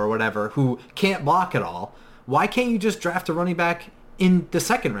Buffalo or whatever who can't block at all, why can't you just draft a running back in the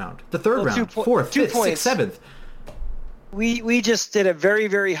second round, the third round, fourth, fifth, sixth, seventh? We just did a very,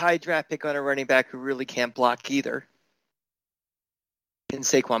 very high draft pick on a running back who really can't block either, in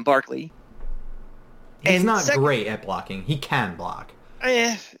Saquon Barkley. He's not great at blocking. He can block.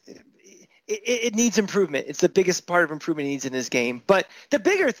 It needs improvement. It's the biggest part of improvement he needs in his game. But the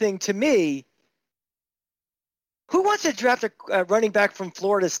bigger thing to me, who wants to draft a running back from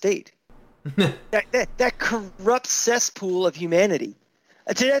Florida State? that corrupt cesspool of humanity.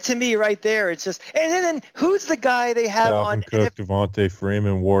 That to me right there, it's just. And then who's the guy they have on? Cook, Devontae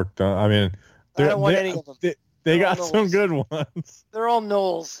Freeman, Wark. I mean, I don't want any of them. They got some good ones. They're all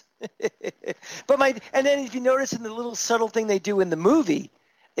Knowles. And then if you notice in the little subtle thing they do in the movie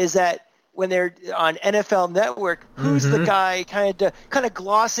is that when they're on NFL Network, who's the guy kind of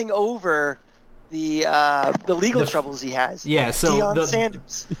glossing over the legal troubles he has? Yeah, so Deion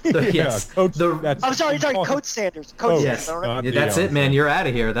Sanders. Coach. I'm sorry, Coach Sanders. Coach yes, Sanders. That's it, man. You're out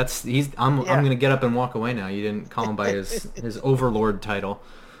of here. I'm gonna get up and walk away now. You didn't call him by his overlord title.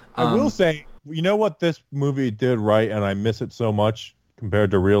 I will say, you know what this movie did right, and I miss it so much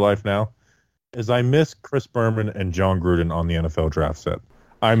compared to real life now, is I miss Chris Berman and John Gruden on the NFL draft set.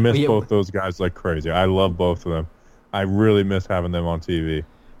 I miss both those guys like crazy. I love both of them. I really miss having them on TV.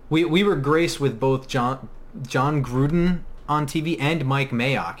 We were graced with both John Gruden on TV and Mike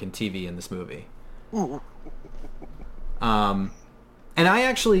Mayock in TV in this movie. And I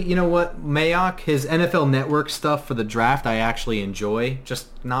actually, you know what, Mayock, his NFL Network stuff for the draft, I actually enjoy, just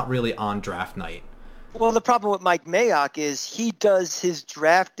not really on draft night. Well, the problem with Mike Mayock is he does his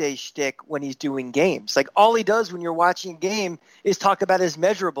draft day shtick when he's doing games. Like, all he does when you're watching a game is talk about his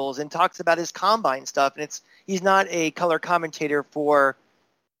measurables and talks about his combine stuff. And he's not a color commentator for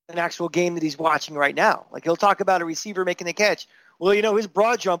an actual game that he's watching right now. Like, he'll talk about a receiver making a catch. Well, his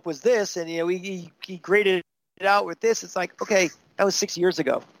broad jump was this, and, he graded it out with this. It's like, okay, that was 6 years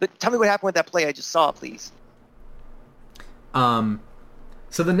ago. But tell me what happened with that play I just saw, please.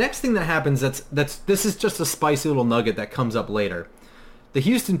 So the next thing that happens, this is just a spicy little nugget that comes up later. The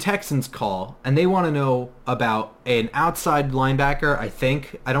Houston Texans call, and they want to know about an outside linebacker, I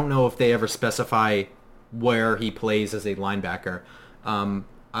think. I don't know if they ever specify where he plays as a linebacker.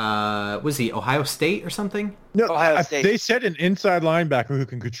 Was he Ohio State or something? No, Ohio State. They said an inside linebacker who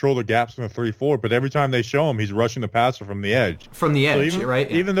can control the gaps from the 3-4, but every time they show him, he's rushing the passer from the edge. From the edge, right?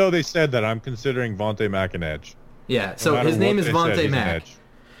 Yeah. Even though they said that, I'm considering Vontae Mack an edge. Yeah, so his name is Vontae Mack.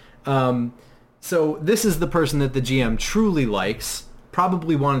 So this is the person that the GM truly likes,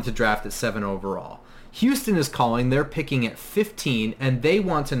 probably wanted to draft at 7 overall. Houston is calling, they're picking at 15, and they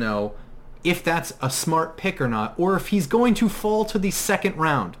want to know if that's a smart pick or not, or if he's going to fall to the second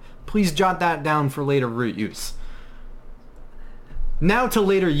round. Please jot that down for later use. Now to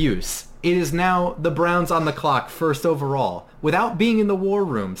later use. It is now the Browns on the clock, first overall. Without being in the war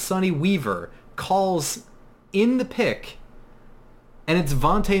room, Sonny Weaver calls in the pick, and it's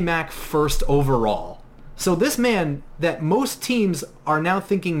Vontae Mack first overall. So this man that most teams are now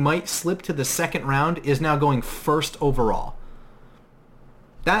thinking might slip to the second round is now going first overall.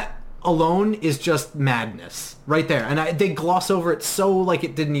 That alone is just madness right there. And they gloss over it so like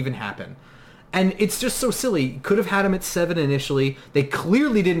it didn't even happen. And it's just so silly. Could have had him at 7 initially. They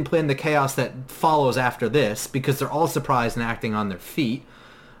clearly didn't plan the chaos that follows after this because they're all surprised and acting on their feet.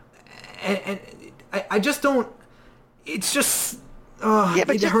 and I just don't. It's just. It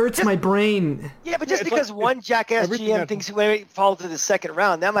but hurts my brain. Yeah, but just because one jackass GM thinks he may fall to the second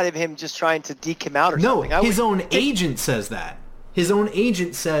round, that might have him just trying to deke him out or something. No, his own agent says that. His own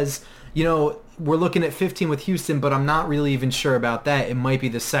agent says, we're looking at 15 with Houston, but I'm not really even sure about that. It might be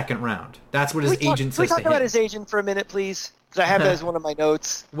the second round. That's what his agent says to him. Can we talk about his agent for a minute, please? Because I have that as one of my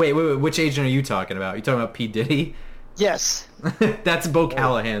notes. Wait. Which agent are you talking about? You talking about P. Diddy? Yes. That's Bo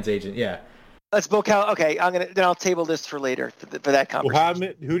Callahan's agent, yeah. That's Bo Callahan. Okay, then I'll table this for later for that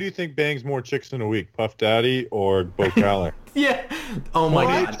conversation. Who do you think bangs more chicks in a week, Puff Daddy or Bo Callahan? Yeah. Oh my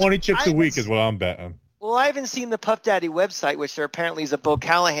God. 20 chicks a week is what I'm betting. Well, I haven't seen the Puff Daddy website, which there apparently is a Bo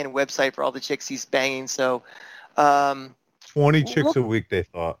Callahan website for all the chicks he's banging. So, 20 chicks a week, they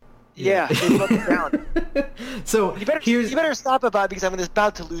thought. Yeah, they broke it down. So you better stop about it because I'm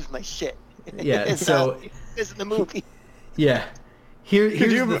about to lose my shit. Yeah. So it's in the movie. Yeah. Here's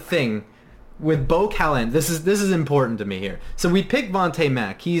the thing. With Bo Callahan, this is important to me here. So we picked Vontae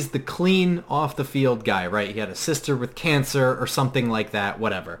Mack. He's the clean off the field guy, right? He had a sister with cancer or something like that,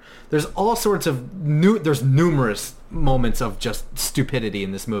 whatever. There's all sorts of there's numerous moments of just stupidity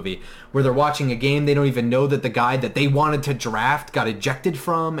in this movie where they're watching a game, they don't even know that the guy that they wanted to draft got ejected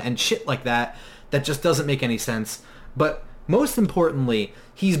from and shit like that just doesn't make any sense. But most importantly,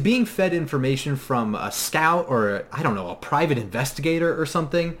 he's being fed information from a scout or I don't know, a private investigator or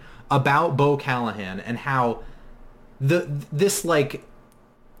something about Bo Callahan and how this like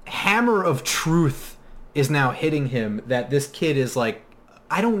hammer of truth is now hitting him that this kid is like,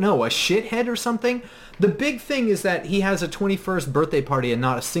 I don't know, a shithead or something. The big thing is that he has a 21st birthday party and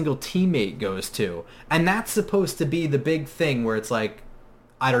not a single teammate goes to. And that's supposed to be the big thing where it's like,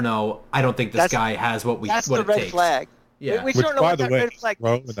 I don't know, I don't think this guy has what it takes. That's the red flag. Yeah. Which don't know by what the that way, red flag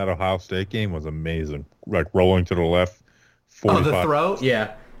throw in that Ohio State game was amazing. Like rolling to the left, 45. Oh, the throw?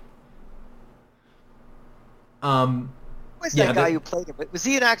 Yeah. Who's that guy who played him? Was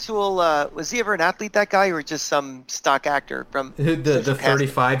he an actual? Was he ever an athlete? That guy, or just some stock actor from the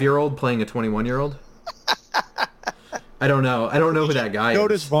 35-year-old playing a 21-year-old? I don't know. I don't know who that guy is.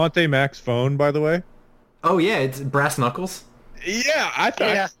 Notice Vontae Mack's phone, by the way. Oh yeah, it's brass knuckles. Yeah, I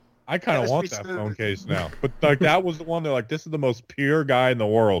kind of want that phone case now. But like that was the one. They're like, this is the most pure guy in the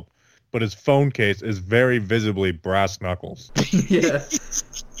world, but his phone case is very visibly brass knuckles. Yeah.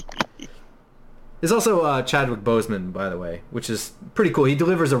 There's also Chadwick Boseman, by the way, which is pretty cool. He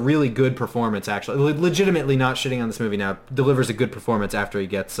delivers a really good performance, actually. Legitimately not shitting on this movie now. Delivers a good performance after he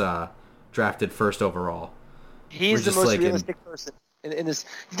gets drafted first overall. He's the most realistic person in this.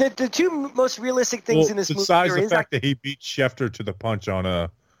 The two most realistic things in this movie. Besides the fact that he beat Schefter to the punch on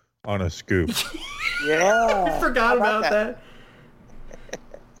a scoop. Yeah. I forgot about that.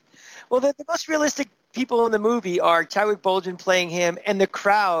 Well, the most realistic people in the movie are Chadwick Boseman playing him and the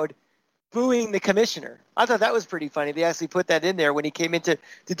crowd booing the commissioner. I thought that was pretty funny. They actually put that in there when he came in to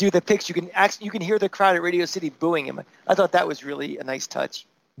do the picks. You can hear the crowd at Radio City booing him. I thought that was really a nice touch.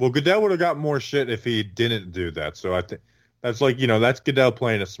 Well, Goodell would have got more shit if he didn't do that. So I think that's like, that's Goodell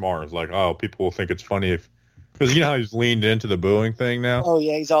playing it smart. It's like, oh, people will think it's funny because how he's leaned into the booing thing now. Oh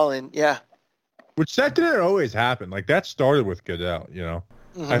yeah, he's all in. Yeah. Which that didn't always happen. Like that started with Goodell.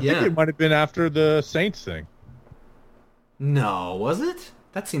 Mm-hmm. I think it might have been after the Saints thing. No, was it?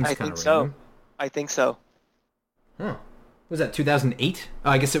 That seems kind of random. So. I think so. Huh. Was that 2008? Oh,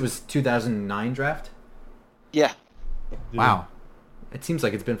 I guess it was 2009 draft? Yeah. Wow. It seems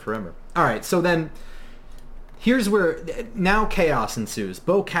like it's been forever. All right, so then here's where now chaos ensues.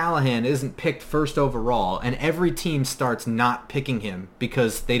 Bo Callahan isn't picked first overall, and every team starts not picking him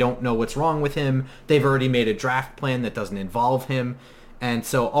because they don't know what's wrong with him. They've already made a draft plan that doesn't involve him, and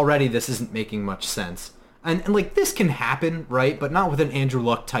so already this isn't making much sense. And like this can happen, right? But not with an Andrew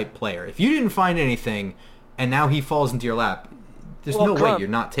Luck type player. If you didn't find anything, and now he falls into your lap, there's no way you're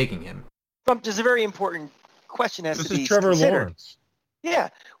not taking him. Trump, there's a very important question has to be This is Trevor considered. Lawrence. Yeah,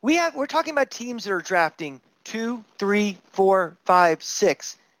 we're talking about teams that are drafting 2, 3, 4, 5,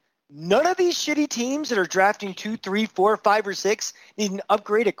 6. None of these shitty teams that are drafting 2, 3, 4, 5, or 6 need an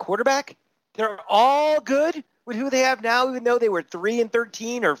upgrade at quarterback. They're all good with who they have now, even though they were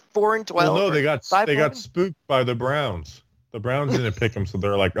 3-13 or 4-12. Well, no, they got spooked by the Browns. The Browns didn't pick them, so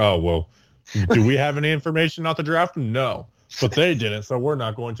they're like, oh, well, do we have any information not to draft them? No. But they didn't, so we're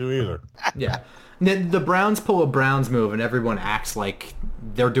not going to either. Yeah. The Browns pull a Browns move, and everyone acts like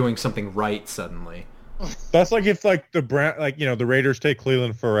they're doing something right suddenly. That's like if the Raiders take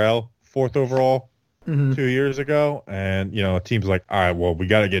Cleveland Farrell 4th overall 2 years ago, and a team's like, all right, well, we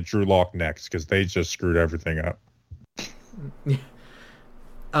got to get Drew Lock next because they just screwed everything up.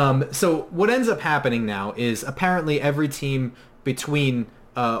 So what ends up happening now is apparently every team between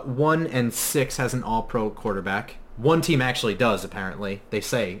 1 and 6 has an all-pro quarterback. One team actually does, apparently. They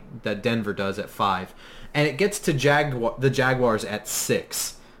say that Denver does at 5. And it gets to the Jaguars at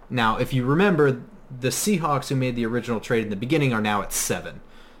 6. Now, if you remember, the Seahawks, who made the original trade in the beginning, are now at 7.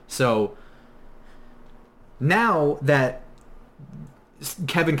 So now that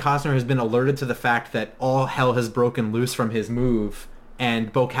Kevin Costner has been alerted to the fact that all hell has broken loose from his move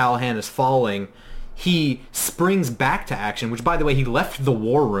and Bo Callahan is falling, he springs back to action, which, by the way, he left the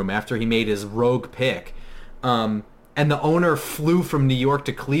war room after he made his rogue pick. And the owner flew from New York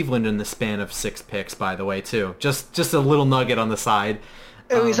to Cleveland in the span of 6 picks, by the way, too. Just a little nugget on the side.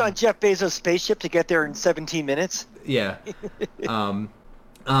 And he's on Jeff Bezos' spaceship to get there in 17 minutes. Yeah.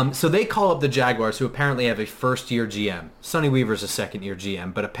 So they call up the Jaguars, who apparently have a first-year GM. Sonny Weaver's a second-year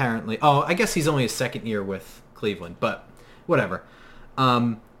GM, but apparently... Oh, I guess he's only a second year with Cleveland, but whatever.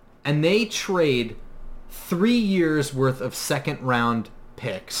 And they trade 3 years' worth of second-round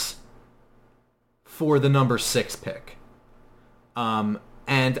picks for the number 6 pick.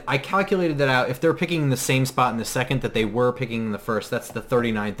 And I calculated that out. If they're picking the same spot in the second that they were picking in the first, that's the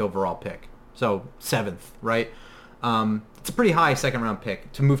 39th overall pick. So 7th, right? It's a pretty high second-round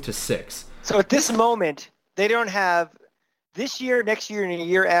pick to move to 6. So at this moment, they don't have this year, next year, and a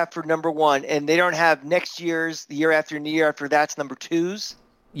year after number 1, and they don't have next year's, the year after, and the year after that's number 2s?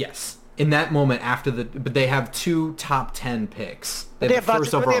 Yes. In that moment, but they have 2 top 10 picks. They have the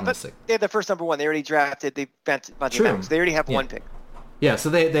first overall and the sixth. They have the first number 1. They already drafted. They bent Vontae Mack, so they already have 1 pick. Yeah, so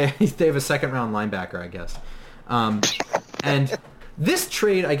they have a second-round linebacker, I guess. And this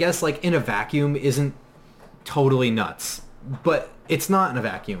trade, I guess, like in a vacuum, isn't totally nuts. But it's not in a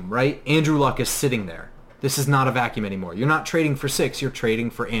vacuum, right? Andrew Luck is sitting there. This is not a vacuum anymore. You're not trading for 6. You're trading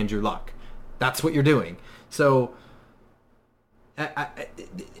for Andrew Luck. That's what you're doing. So...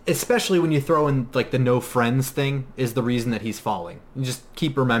 especially when you throw in like the no friends thing is the reason that he's falling. You just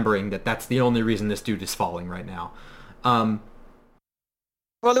keep remembering that that's the only reason this dude is falling right now.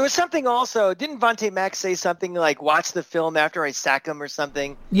 Well, there was something also. Didn't Vontae Mack say something like, "Watch the film after I sack him" or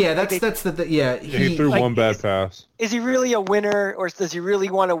something? Yeah, that's he threw one bad pass. Is he really a winner, or does he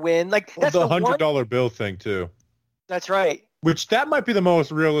really want to win? Like that's the $100 bill thing too. That's right. Which that might be the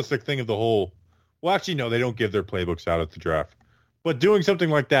most realistic thing of the whole. Well, actually, no, they don't give their playbooks out at the draft. But doing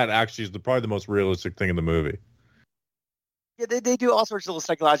something like that actually is probably the most realistic thing in the movie. Yeah, they do all sorts of little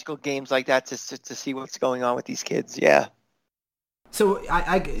psychological games like that to see what's going on with these kids. Yeah. So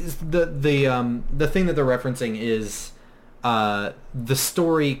the thing that they're referencing is the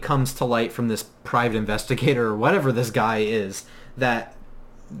story comes to light from this private investigator or whatever this guy is, that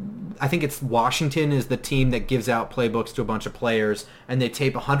I think it's Washington is the team that gives out playbooks to a bunch of players, and they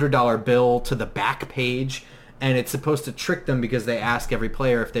tape a $100 bill to the back page. And it's supposed to trick them because they ask every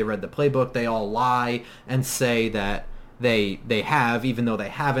player if they read the playbook. They all lie and say that they have, even though they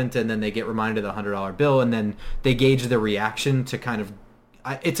haven't, and then they get reminded of the $100 bill, and then they gauge their reaction to kind of...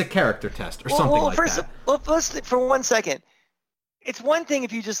 it's a character test or something like that. Well, let's, for 1 second, it's one thing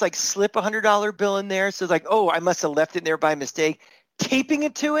if you just like slip a $100 bill in there, so it's like, oh, I must have left it in there by mistake. Taping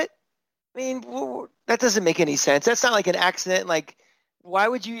it to it? I mean, that doesn't make any sense. That's not like an accident. Like, why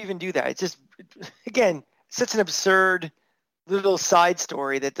would you even do that? It's just, again... such an absurd little side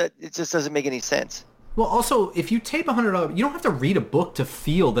story that it just doesn't make any sense. Well, also, if you tape $100, you don't have to read a book to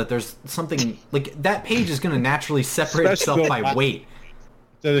feel that there's something like that page is going to naturally separate itself by weight.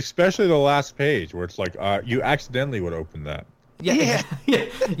 Especially the last page where it's like you accidentally would open that. Yeah.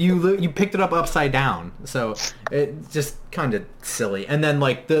 You picked it up upside down, so it's just kind of silly. And then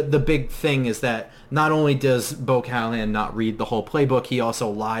like the big thing is that not only does Bo Callahan not read the whole playbook, he also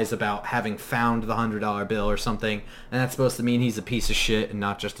lies about having found the $100 bill or something, and that's supposed to mean he's a piece of shit and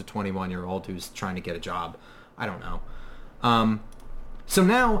not just a 21-year-old who's trying to get a job. I don't know. So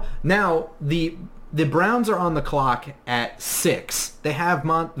now the Browns are on the clock at 6. They have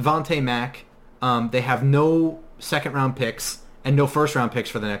Vontae Mack. They have no second-round picks and no first-round picks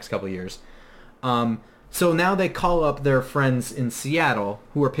for the next couple of years. So now they call up their friends in Seattle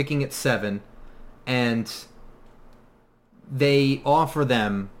who are picking at 7, and they offer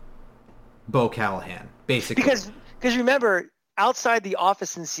them Bo Callahan, basically. Because remember, outside the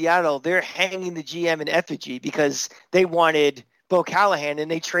office in Seattle, they're hanging the GM in effigy because they wanted Bo Callahan and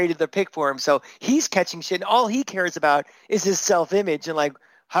they traded their pick for him. So he's catching shit, and all he cares about is his self-image and like,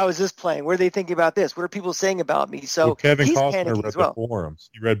 how is this playing? What are they thinking about this? What are people saying about me? So Kevin he's Costner panicking read as well. The forums.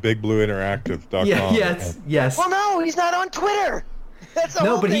 He read BigBlueInteractive.com. Yes. Well, no, he's not on Twitter. That's the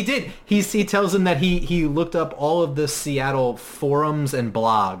no, whole but thing. he did. He tells him that he looked up all of the Seattle forums and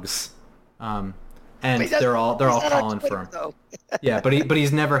blogs, and they're all calling Twitter, for him. Though. Yeah, but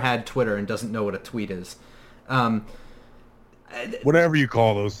he's never had Twitter and doesn't know what a tweet is. Whatever you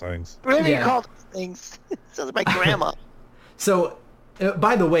call those things. Whatever you call those things. Sounds like my grandma. So,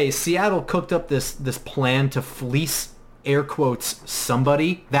 by the way, Seattle cooked up this plan to fleece, air quotes,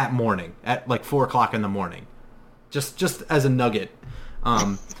 somebody that morning at like 4 o'clock in the morning. Just as a nugget.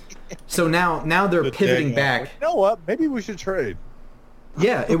 So now they're pivoting back. You know what? Maybe we should trade.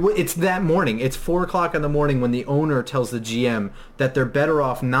 Yeah, it's that morning. It's 4 o'clock in the morning when the owner tells the GM that they're better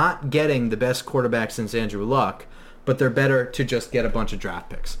off not getting the best quarterback since Andrew Luck, but they're better to just get a bunch of draft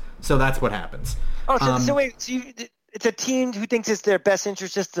picks. So that's what happens. Oh, so wait, it's a team who thinks it's their best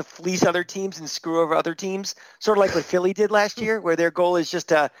interest just to fleece other teams and screw over other teams, sort of like what Philly did last year, where their goal is just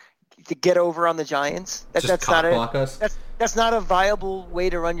to get over on the Giants. That's not block us. That's not a viable way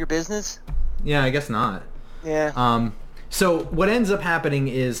to run your business. Yeah, I guess not. Yeah. So what ends up happening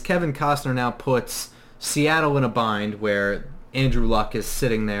is Kevin Costner now puts Seattle in a bind where Andrew Luck is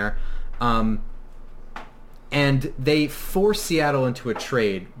sitting there, and they force Seattle into a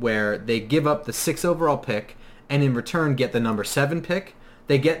trade where they give up the 6th overall pick and in return get the number 7 pick.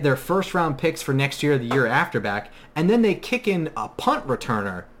 They get their first round picks for next year, the year after back, and then they kick in a punt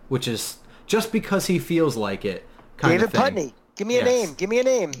returner, which is just because he feels like it. David Putney. Give me a name. Give me a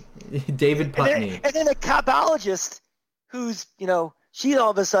name. David Putney. And then a capologist who's, she's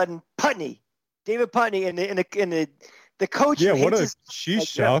all of a sudden Putney. David Putney and the coach. Yeah, she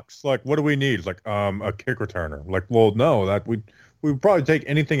shucks. Like, what do we need? Like, a kick returner. Like, well, no, that we would probably take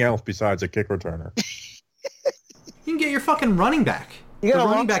anything else besides a kick returner. You can get your fucking running back. The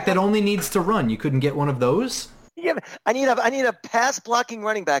running back that only needs to run. You couldn't get one of those? Yeah, I need a pass blocking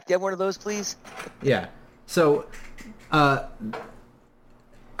running back. Do you have one of those, please? Yeah. So, I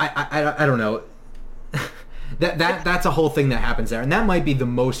don't know. That's a whole thing that happens there, and that might be the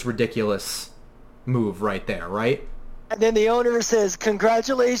most ridiculous move right there, right? And then the owner says,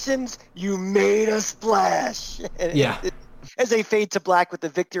 "Congratulations, you made a splash." Yeah. As they fade to black with the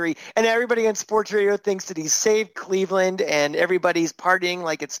victory, and everybody on sports radio thinks that he's saved Cleveland, and everybody's partying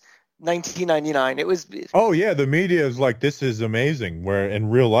like it's 1999. It was. Oh yeah, the media is like, "This is amazing." Where in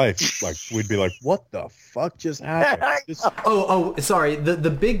real life, like we'd be like, "What the fuck just happened?" Sorry. The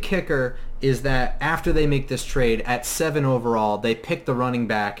big kicker is that after they make this trade at 7 overall, they pick the running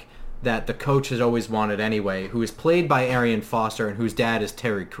back that the coach has always wanted anyway, who is played by Arian Foster and whose dad is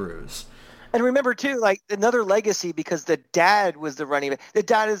Terry Crews. And remember too, like another legacy, because the dad was the running back. The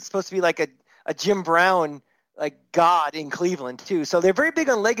dad is supposed to be like a Jim Brown, like god in Cleveland too. So they're very big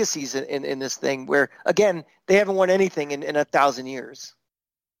on legacies in this thing where, again, they haven't won anything in 1,000 years.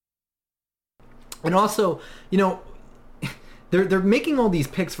 And also, they're making all these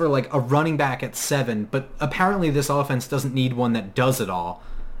picks for like a running back at 7, but apparently this offense doesn't need one that does it all,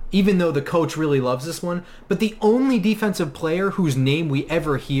 even though the coach really loves this one. But the only defensive player whose name we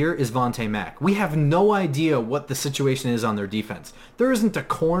ever hear is Vontae Mack. We have no idea what the situation is on their defense. There isn't a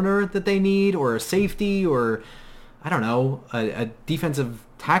corner that they need, or a safety, or, I don't know, a defensive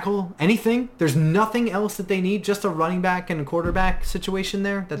tackle, anything. There's nothing else that they need, just a running back and a quarterback situation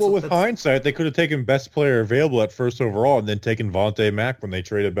there. With hindsight, they could have taken best player available at 1st overall and then taken Vontae Mack when they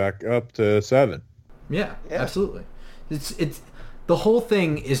traded back up to 7. Yeah, absolutely. It's the whole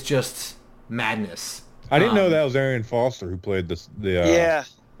thing is just madness. I didn't know that was Arian Foster who played the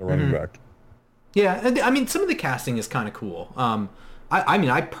running back. Yeah, I mean, some of the casting is kind of cool.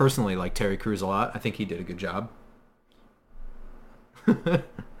 I personally like Terry Crews a lot. I think he did a good job.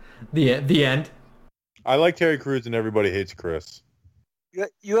 The end. I like Terry Crews and everybody hates Chris.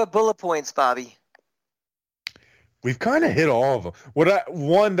 You have bullet points, Bobby. We've kind of hit all of them.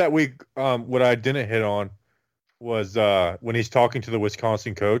 What I didn't hit on was when he's talking to the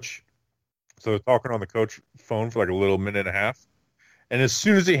Wisconsin coach. So they're talking on the coach phone for like a little minute and a half. And as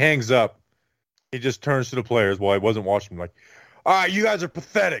soon as he hangs up, he just turns to the players while he wasn't watching, like, "All right, you guys are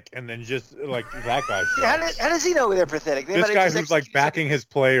pathetic." And then just like that guy. How does he know they're pathetic? This guy who's like backing his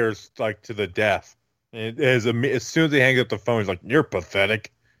players like to the death. As soon as he hangs up the phone, he's like, "You're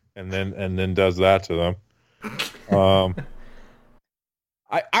pathetic," and then does that to them.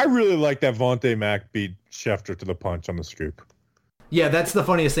 I really like that Vontae Mack beat Schefter to the punch on the scoop. Yeah, that's the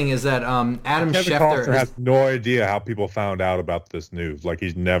funniest thing is that Adam Kevin Schefter Costner has no idea how people found out about this news. Like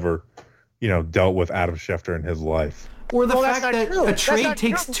he's never, dealt with Adam Schefter in his life. Or the fact that a trade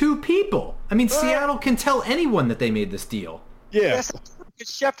takes 2 people. I mean, Seattle can tell anyone that they made this deal. Yeah.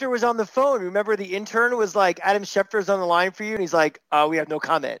 Schefter was on the phone. Remember, the intern was like, "Adam Schefter's on the line for you," and he's like, "We have no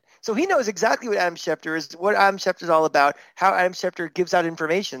comment." So he knows exactly what Adam Schefter is, what Adam Schefter is all about, how Adam Schefter gives out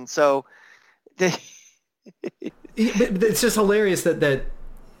information. So, but it's just hilarious that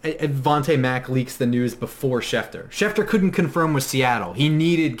Vontae Mack leaks the news before Schefter. Schefter couldn't confirm with Seattle. He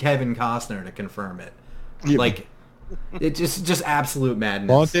needed Kevin Costner to confirm it. Yeah. Like, It just absolute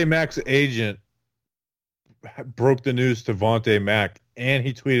madness. Vontae Mack's agent broke the news to Vontae Mack, and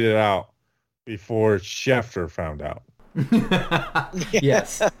he tweeted it out before Schefter found out.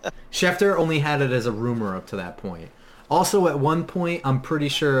 Yes. Schefter only had it as a rumor up to that point. Also, at one point, I'm pretty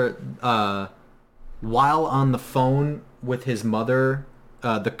sure, while on the phone with his mother,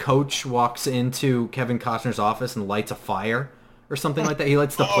 the coach walks into Kevin Costner's office and lights a fire or something like that. He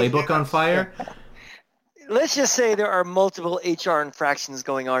lights the playbook on fire. Let's just say there are multiple HR infractions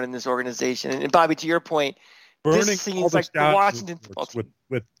going on in this organization. And Bobby, to your point, Burning this seems like the Washington football team.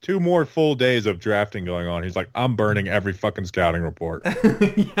 With 2 more full days of drafting going on, he's like, I'm burning every fucking scouting report.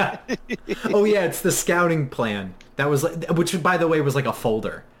 Yeah. Oh yeah, it's the scouting plan. That was which by the way was like a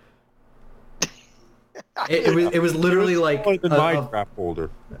folder. It was literally like my draft folder.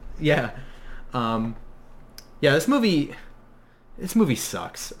 Yeah. Yeah, this movie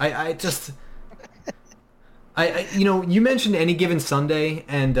sucks. I you mentioned Any Given Sunday,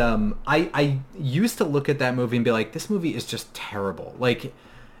 and I used to look at that movie and be like, this movie is just terrible. Like,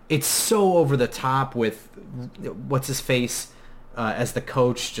 it's so over the top with what's his face as the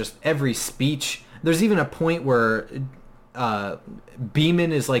coach. Just every speech. There's even a point where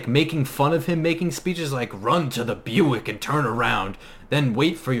Beeman is like making fun of him making speeches like, run to the Buick and turn around, then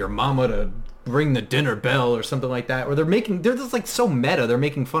wait for your mama to ring the dinner bell or something like that. Or they're just like so meta. They're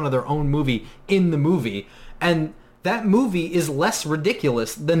making fun of their own movie in the movie. And that movie is less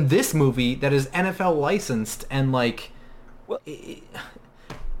ridiculous than this movie that is NFL licensed and like...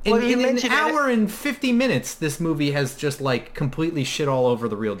 In an hour and 50 minutes, this movie has just like completely shit all over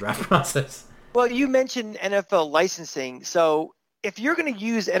the real draft process. Well, you mentioned NFL licensing. So if you're going to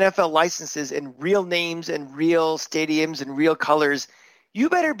use NFL licenses and real names and real stadiums and real colors, you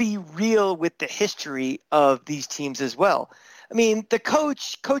better be real with the history of these teams as well. I mean, the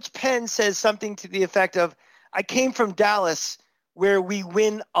Coach Penn says something to the effect of, I came from Dallas where we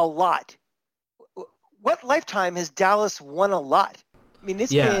win a lot. What lifetime has Dallas won a lot? I mean,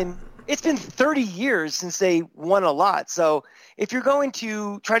 it's been 30 years since they won a lot. So if you're going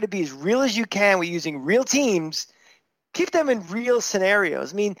to try to be as real as you can with using real teams, keep them in real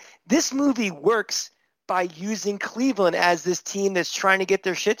scenarios. I mean, this movie works by using Cleveland as this team that's trying to get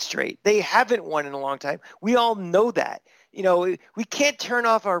their shit straight. They haven't won in a long time. We all know that. You know, we can't turn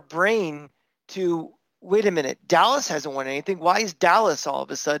off our brain to, wait a minute, Dallas hasn't won anything. Why is Dallas all of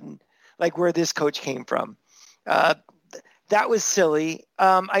a sudden like where this coach came from? That was silly.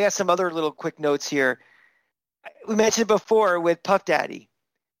 I got some other little quick notes here. We mentioned it before with Puff Daddy.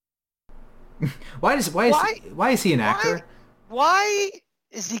 Why is he an actor? Why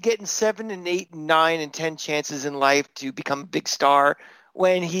is he getting 7 and 8 and 9 and 10 chances in life to become a big star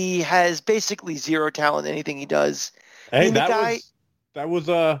when he has basically zero talent in anything he does? Hey, that was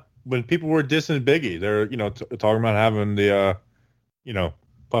when people were dissing Biggie. They're talking about having the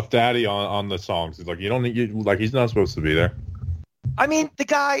Puff Daddy on the songs. It's like he's not supposed to be there. I mean, the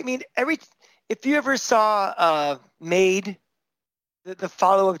guy. I mean, if you ever saw Made, the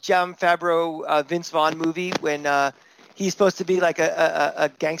follow-up Jon Favreau Vince Vaughn movie when he's supposed to be like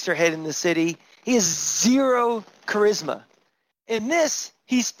a gangster head in the city, he has zero charisma. In this,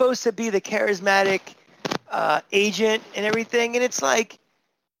 he's supposed to be the charismatic agent and everything, and it's like,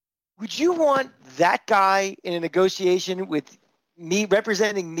 would you want that guy in a negotiation with me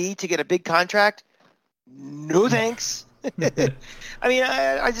representing me to get a big contract? No thanks. I mean,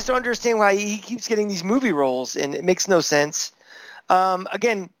 I just don't understand why he keeps getting these movie roles, and it makes no sense.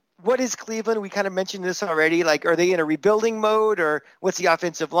 Again, what is Cleveland? We kind of mentioned this already. Like, are they in a rebuilding mode, or what's the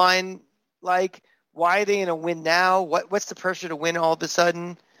offensive line like? Why are they in a win now? What's the pressure to win all of a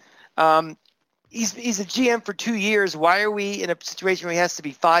sudden? He's a GM for 2 years. Why are we in a situation where he has to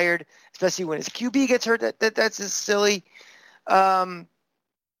be fired, especially when his QB gets hurt? That's just silly. I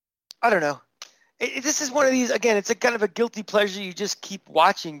don't know. This is one of these, again, it's a kind of a guilty pleasure. You just keep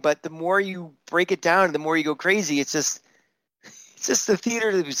watching, but the more you break it down, the more you go crazy. It's just the theater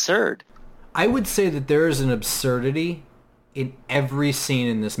of the absurd. I would say that there is an absurdity in every scene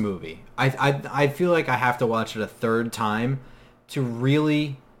in this movie. I feel like I have to watch it a third time to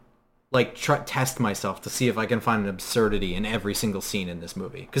really test myself to see if I can find an absurdity in every single scene in this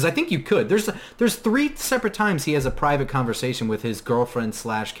movie. Because I think you could. There's 3 separate times he has a private conversation with his girlfriend /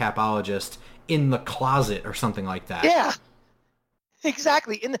 capologist in the closet or something like that. Yeah,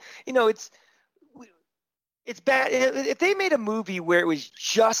 exactly. And it's bad. If they made a movie where it was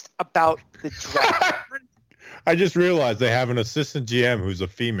just about the draft. I just realized they have an assistant GM who's a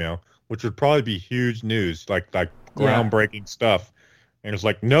female, which would probably be huge news, like groundbreaking stuff. And it's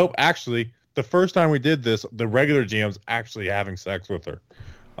like, nope, actually, the first time we did this, the regular GM's actually having sex with her.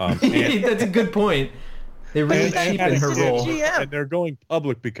 That's a good point. They really But he's cheapen her just a role. GM. And they're going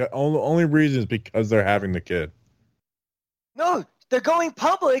public because only reason is because they're having the kid. No, they're going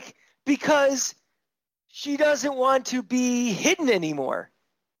public because she doesn't want to be hidden anymore.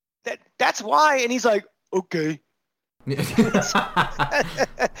 That's why. And he's like, okay. That's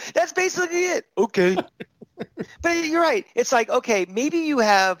basically it. Okay. But you're right. It's like, okay, maybe you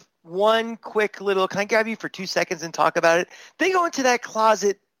have one quick little, can I grab you for 2 seconds and talk about it? They go into that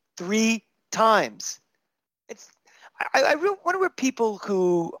closet 3 times. I really wonder what people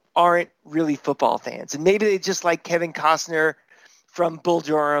who aren't really football fans, and maybe they just like Kevin Costner from Bull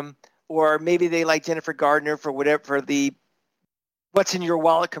Durham, or maybe they like Jennifer Gardner for whatever, for the What's in Your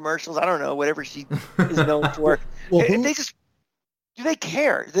Wallet commercials. I don't know, whatever she is known for. Well, do they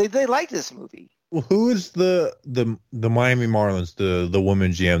care? They like this movie. Well, who is the Miami Marlins, the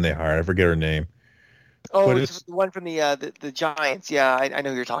woman GM they hired? I forget her name. Oh, it's the one from the Giants. Yeah, I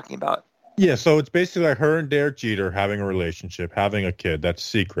know who you're talking about. Yeah, so it's basically like her and Derek Jeter having a relationship, having a kid. That's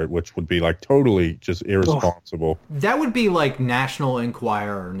secret, which would be like totally just irresponsible. That would be like National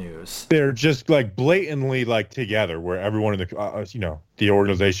Enquirer news. They're just like blatantly like together, where everyone in the the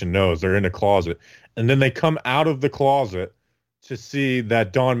organization knows they're in a closet, and then they come out of the closet to see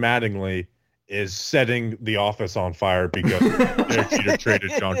that Don Mattingly is setting the office on fire because Derek Jeter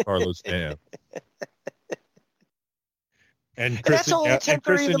traded Giancarlo Stanton. And Kristen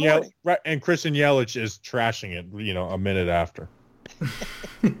Yelich is trashing it, a minute after.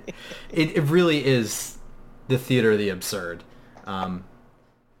 It really is the theater of the absurd. I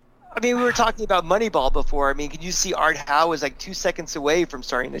mean, we were talking about Moneyball before. I mean, can you see Art Howe was like 2 seconds away from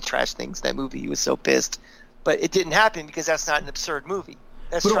starting to trash things in that movie? He was so pissed. But it didn't happen because that's not an absurd movie.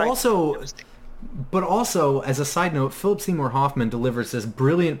 But also, as a side note, Philip Seymour Hoffman delivers this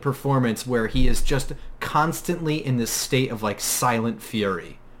brilliant performance where he is just constantly in this state of like silent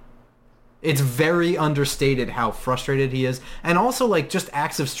fury. It's very understated how frustrated he is, and also like just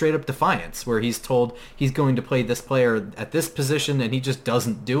acts of straight up defiance where he's told he's going to play this player at this position and he just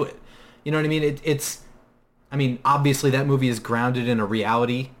doesn't do it. You know what I mean? Obviously that movie is grounded in a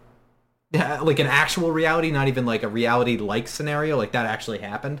reality, like an actual reality, not even like a reality-like scenario, like that actually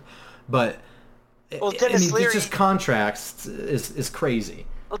happened. But Dennis Leary, just contrast is crazy.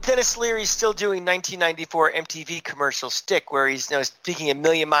 Well, Dennis Leary's still doing 1994 MTV commercial Stick, where he's speaking a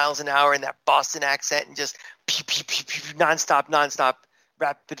million miles an hour in that Boston accent and just pew, pew, pew, pew, nonstop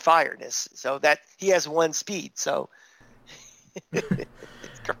rapid fireness. So that he has one speed. So it's great.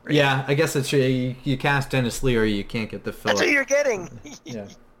 Yeah, I guess it's you cast Dennis Leary, you can't get the Philip. That's what you're getting. Yeah.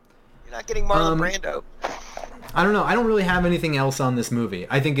 You're not getting Marlon Brando. I don't know. I don't really have anything else on this movie.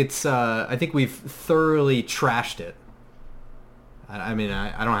 I think I think we've thoroughly trashed it. I mean,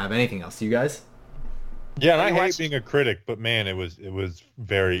 I don't have anything else. You guys? Yeah, and I hate being a critic, but man, it was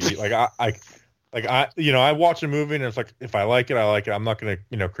very like I watch a movie and it's like if I like it, I like it. I'm not gonna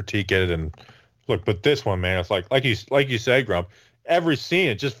critique it and look. But this one, man, it's like you said, Grump. Every scene,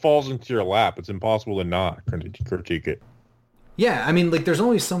 it just falls into your lap. It's impossible to not critique it. Yeah, I mean, like, there's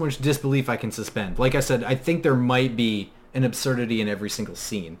only so much disbelief I can suspend. Like I said, I think there might be an absurdity in every single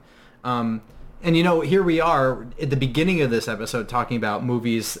scene. And, here we are at the beginning of this episode talking about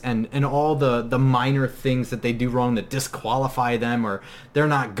movies and all the minor things that they do wrong that disqualify them, or they're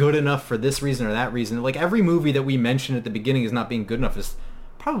not good enough for this reason or that reason. Like, every movie that we mention at the beginning is not being good enough is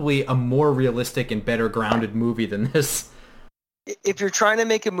probably a more realistic and better grounded movie than this. If you're trying to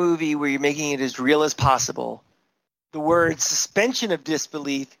make a movie where you're making it as real as possible, the word suspension of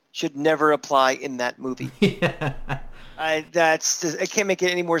disbelief should never apply in that movie. Yeah. I can't make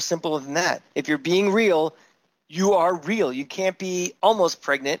it any more simple than that. If you're being real, you are real. You can't be almost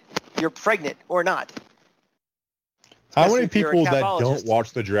pregnant. You're pregnant or not. How many people that don't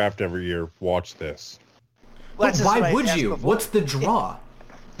watch the draft every year watch this? Well, why would you? What's the draw?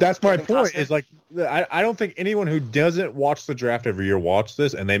 That's my point. Is like I don't think anyone who doesn't watch the draft every year watch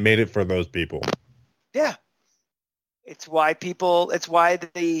this, and they made it for those people. Yeah. It's why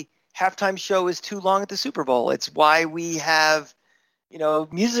the halftime show is too long at the Super Bowl. It's why we have,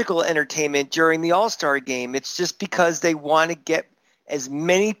 musical entertainment during the All-Star game. It's just because they want to get as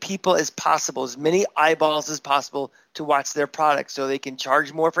many people as possible, as many eyeballs as possible to watch their product so they can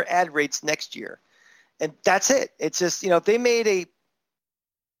charge more for ad rates next year. And that's it. It's just, if they made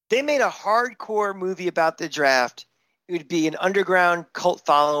a hardcore movie about the draft, it would be an underground cult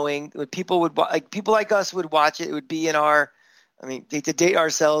following. People like us would watch it. It would be in our, to date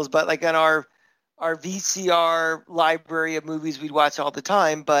ourselves, but like in our VCR library of movies we'd watch all the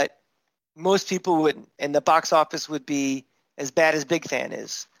time. But most people wouldn't, and the box office would be as bad as Big Fan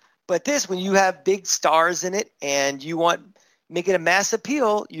is. But this, when you have big stars in it and you make it a mass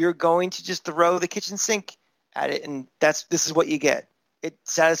appeal, you're going to just throw the kitchen sink at it, and this is what you get. It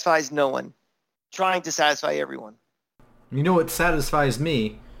satisfies no one, trying to satisfy everyone. You know what satisfies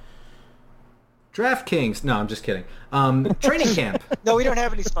me? DraftKings. No, I'm just kidding. Training camp. No, we don't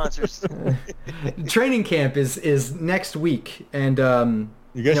have any sponsors. Training camp is next week, and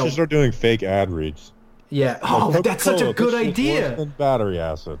you guys should start doing fake ad reads. Yeah. Oh, that's such a good idea. Worse than battery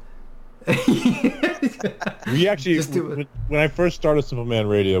acid. We actually, when I first started Simple Man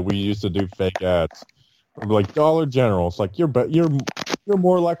Radio, we used to do fake ads. Like Dollar General. It's like you're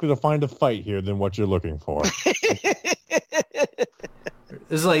more likely to find a fight here than what you're looking for.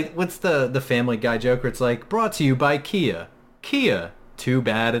 It's like, what's the Family Guy joke where it's like, brought to you by Kia. Kia. Too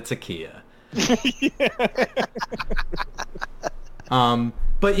bad it's a Kia.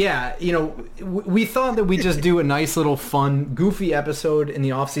 But yeah, we thought that we'd just do a nice little fun, goofy episode in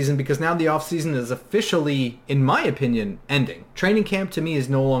the off-season because now the off-season is officially, in my opinion, ending. Training camp to me is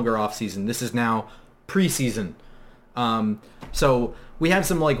no longer off-season. This is now preseason. So we have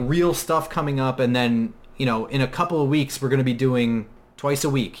some like real stuff coming up, and then, in a couple of weeks we're going to be doing twice a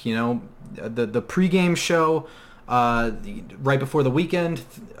week, the pregame show right before the weekend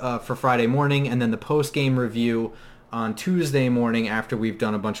for Friday morning, and then the post-game review on Tuesday morning after we've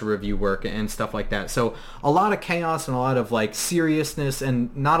done a bunch of review work and stuff like that. So a lot of chaos and a lot of like seriousness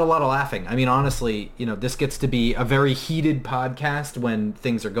and not a lot of laughing. I mean, honestly, this gets to be a very heated podcast when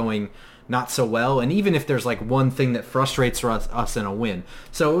things are going not so well, and even if there's like one thing that frustrates us in a win.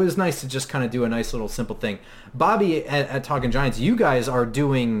 So it was nice to just kind of do a nice little simple thing. Bobby at Talking Giants, you guys are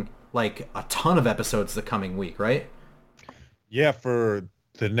doing like a ton of episodes the coming week, right? Yeah, for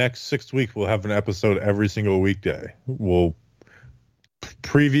the next 6 weeks, we'll have an episode every single weekday. We'll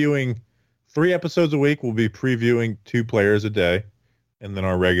previewing 3 episodes a week. We'll be previewing 2 players a day, and then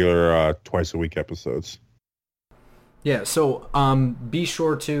our regular twice a week episodes. Yeah, so be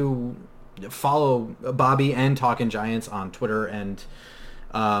sure to follow Bobby and Talking Giants on Twitter and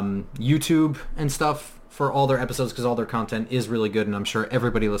YouTube and stuff for all their episodes because all their content is really good, and I'm sure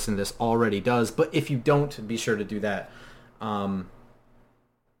everybody listening to this already does. But if you don't, be sure to do that.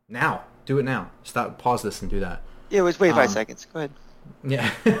 Now. Do it now. Pause this and do that. Yeah, wait 5 seconds. Go ahead. Yeah.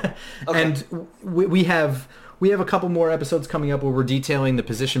 Okay. And we have a couple more episodes coming up where we're detailing the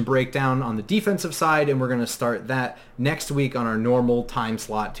position breakdown on the defensive side, and we're going to start that next week on our normal time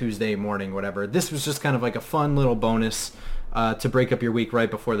slot, Tuesday morning, whatever. This was just kind of like a fun little bonus to break up your week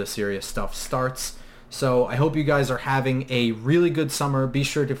right before the serious stuff starts. So I hope you guys are having a really good summer. Be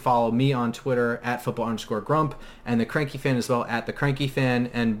sure to follow me on Twitter at _Grump and the Cranky Fan as well at the Cranky Fan.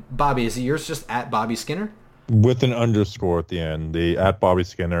 And Bobby, is it yours just at Bobby Skinner? With an underscore at the end. The at Bobby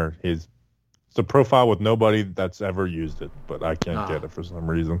Skinner. It's a profile with nobody that's ever used it, but I can't get it for some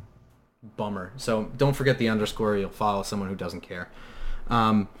reason. Bummer. So don't forget the underscore. You'll follow someone who doesn't care. He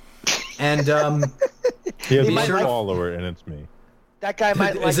has one follower, and it's me. That guy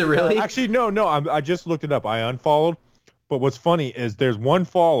might like... Is it really? Actually, no. I just looked it up. I unfollowed. But what's funny is there's one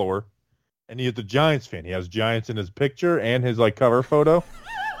follower, and he is a Giants fan. He has Giants in his picture and his cover photo.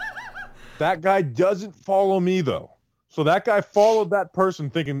 That guy doesn't follow me, though. So that guy followed that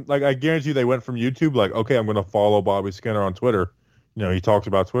person thinking, I guarantee you they went from YouTube, okay, I'm going to follow Bobby Skinner on Twitter. He talks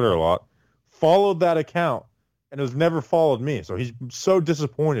about Twitter a lot. Followed that account and has never followed me. So he's so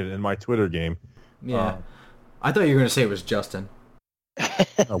disappointed in my Twitter game. Yeah. I thought you were going to say it was Justin.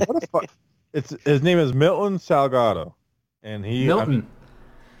 No, what a fuck. His name is Milton Salgado. And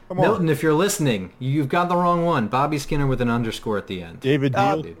Milton, if you're listening, you've got the wrong one. Bobby Skinner with an underscore at the end. David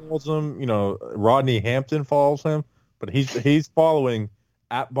Deal follows him. Rodney Hampton follows him. But he's following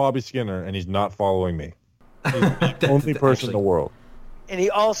at Bobby Skinner, and he's not following me. He's the only person in the world. And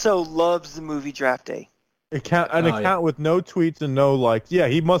he also loves the movie Draft Day. Account with no tweets and no likes. Yeah,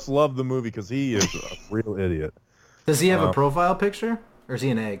 he must love the movie because he is a real idiot. Does he have a profile picture, or is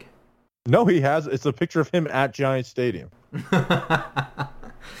he an egg? No, he has. It's a picture of him at Giants Stadium.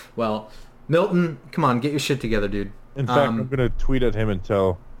 Well, Milton, come on, get your shit together, dude. In fact, I'm going to tweet at him and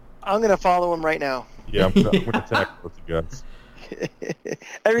tell... I'm going to follow him right now. Yeah, I'm going to tag both you guys.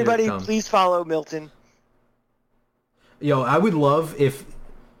 Everybody, please follow Milton. Yo, I would love if...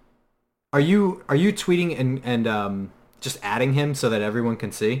 Are you tweeting and just adding him so that everyone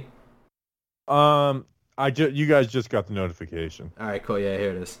can see? You guys just got the notification. All right, cool. Yeah,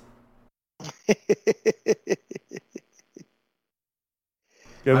 here it is.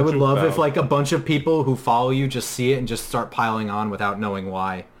 I would love if a bunch of people who follow you just see it and just start piling on without knowing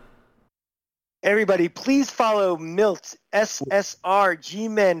why. Everybody, please follow Milt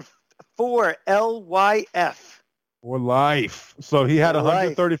SSR Gmen4 LYF. For life. So he had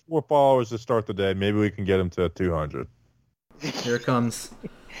 134 followers to start the day. Maybe we can get him to 200. Here it comes.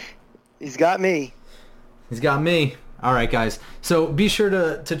 He's got me. He's got me. All right, guys. So be sure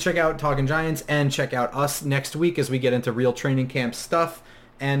to check out Talking Giants and check out us next week as we get into real training camp stuff.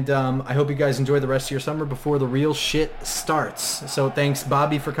 And I hope you guys enjoy the rest of your summer before the real shit starts. So thanks,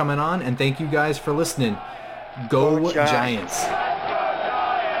 Bobby, for coming on, and thank you guys for listening. Go Giants.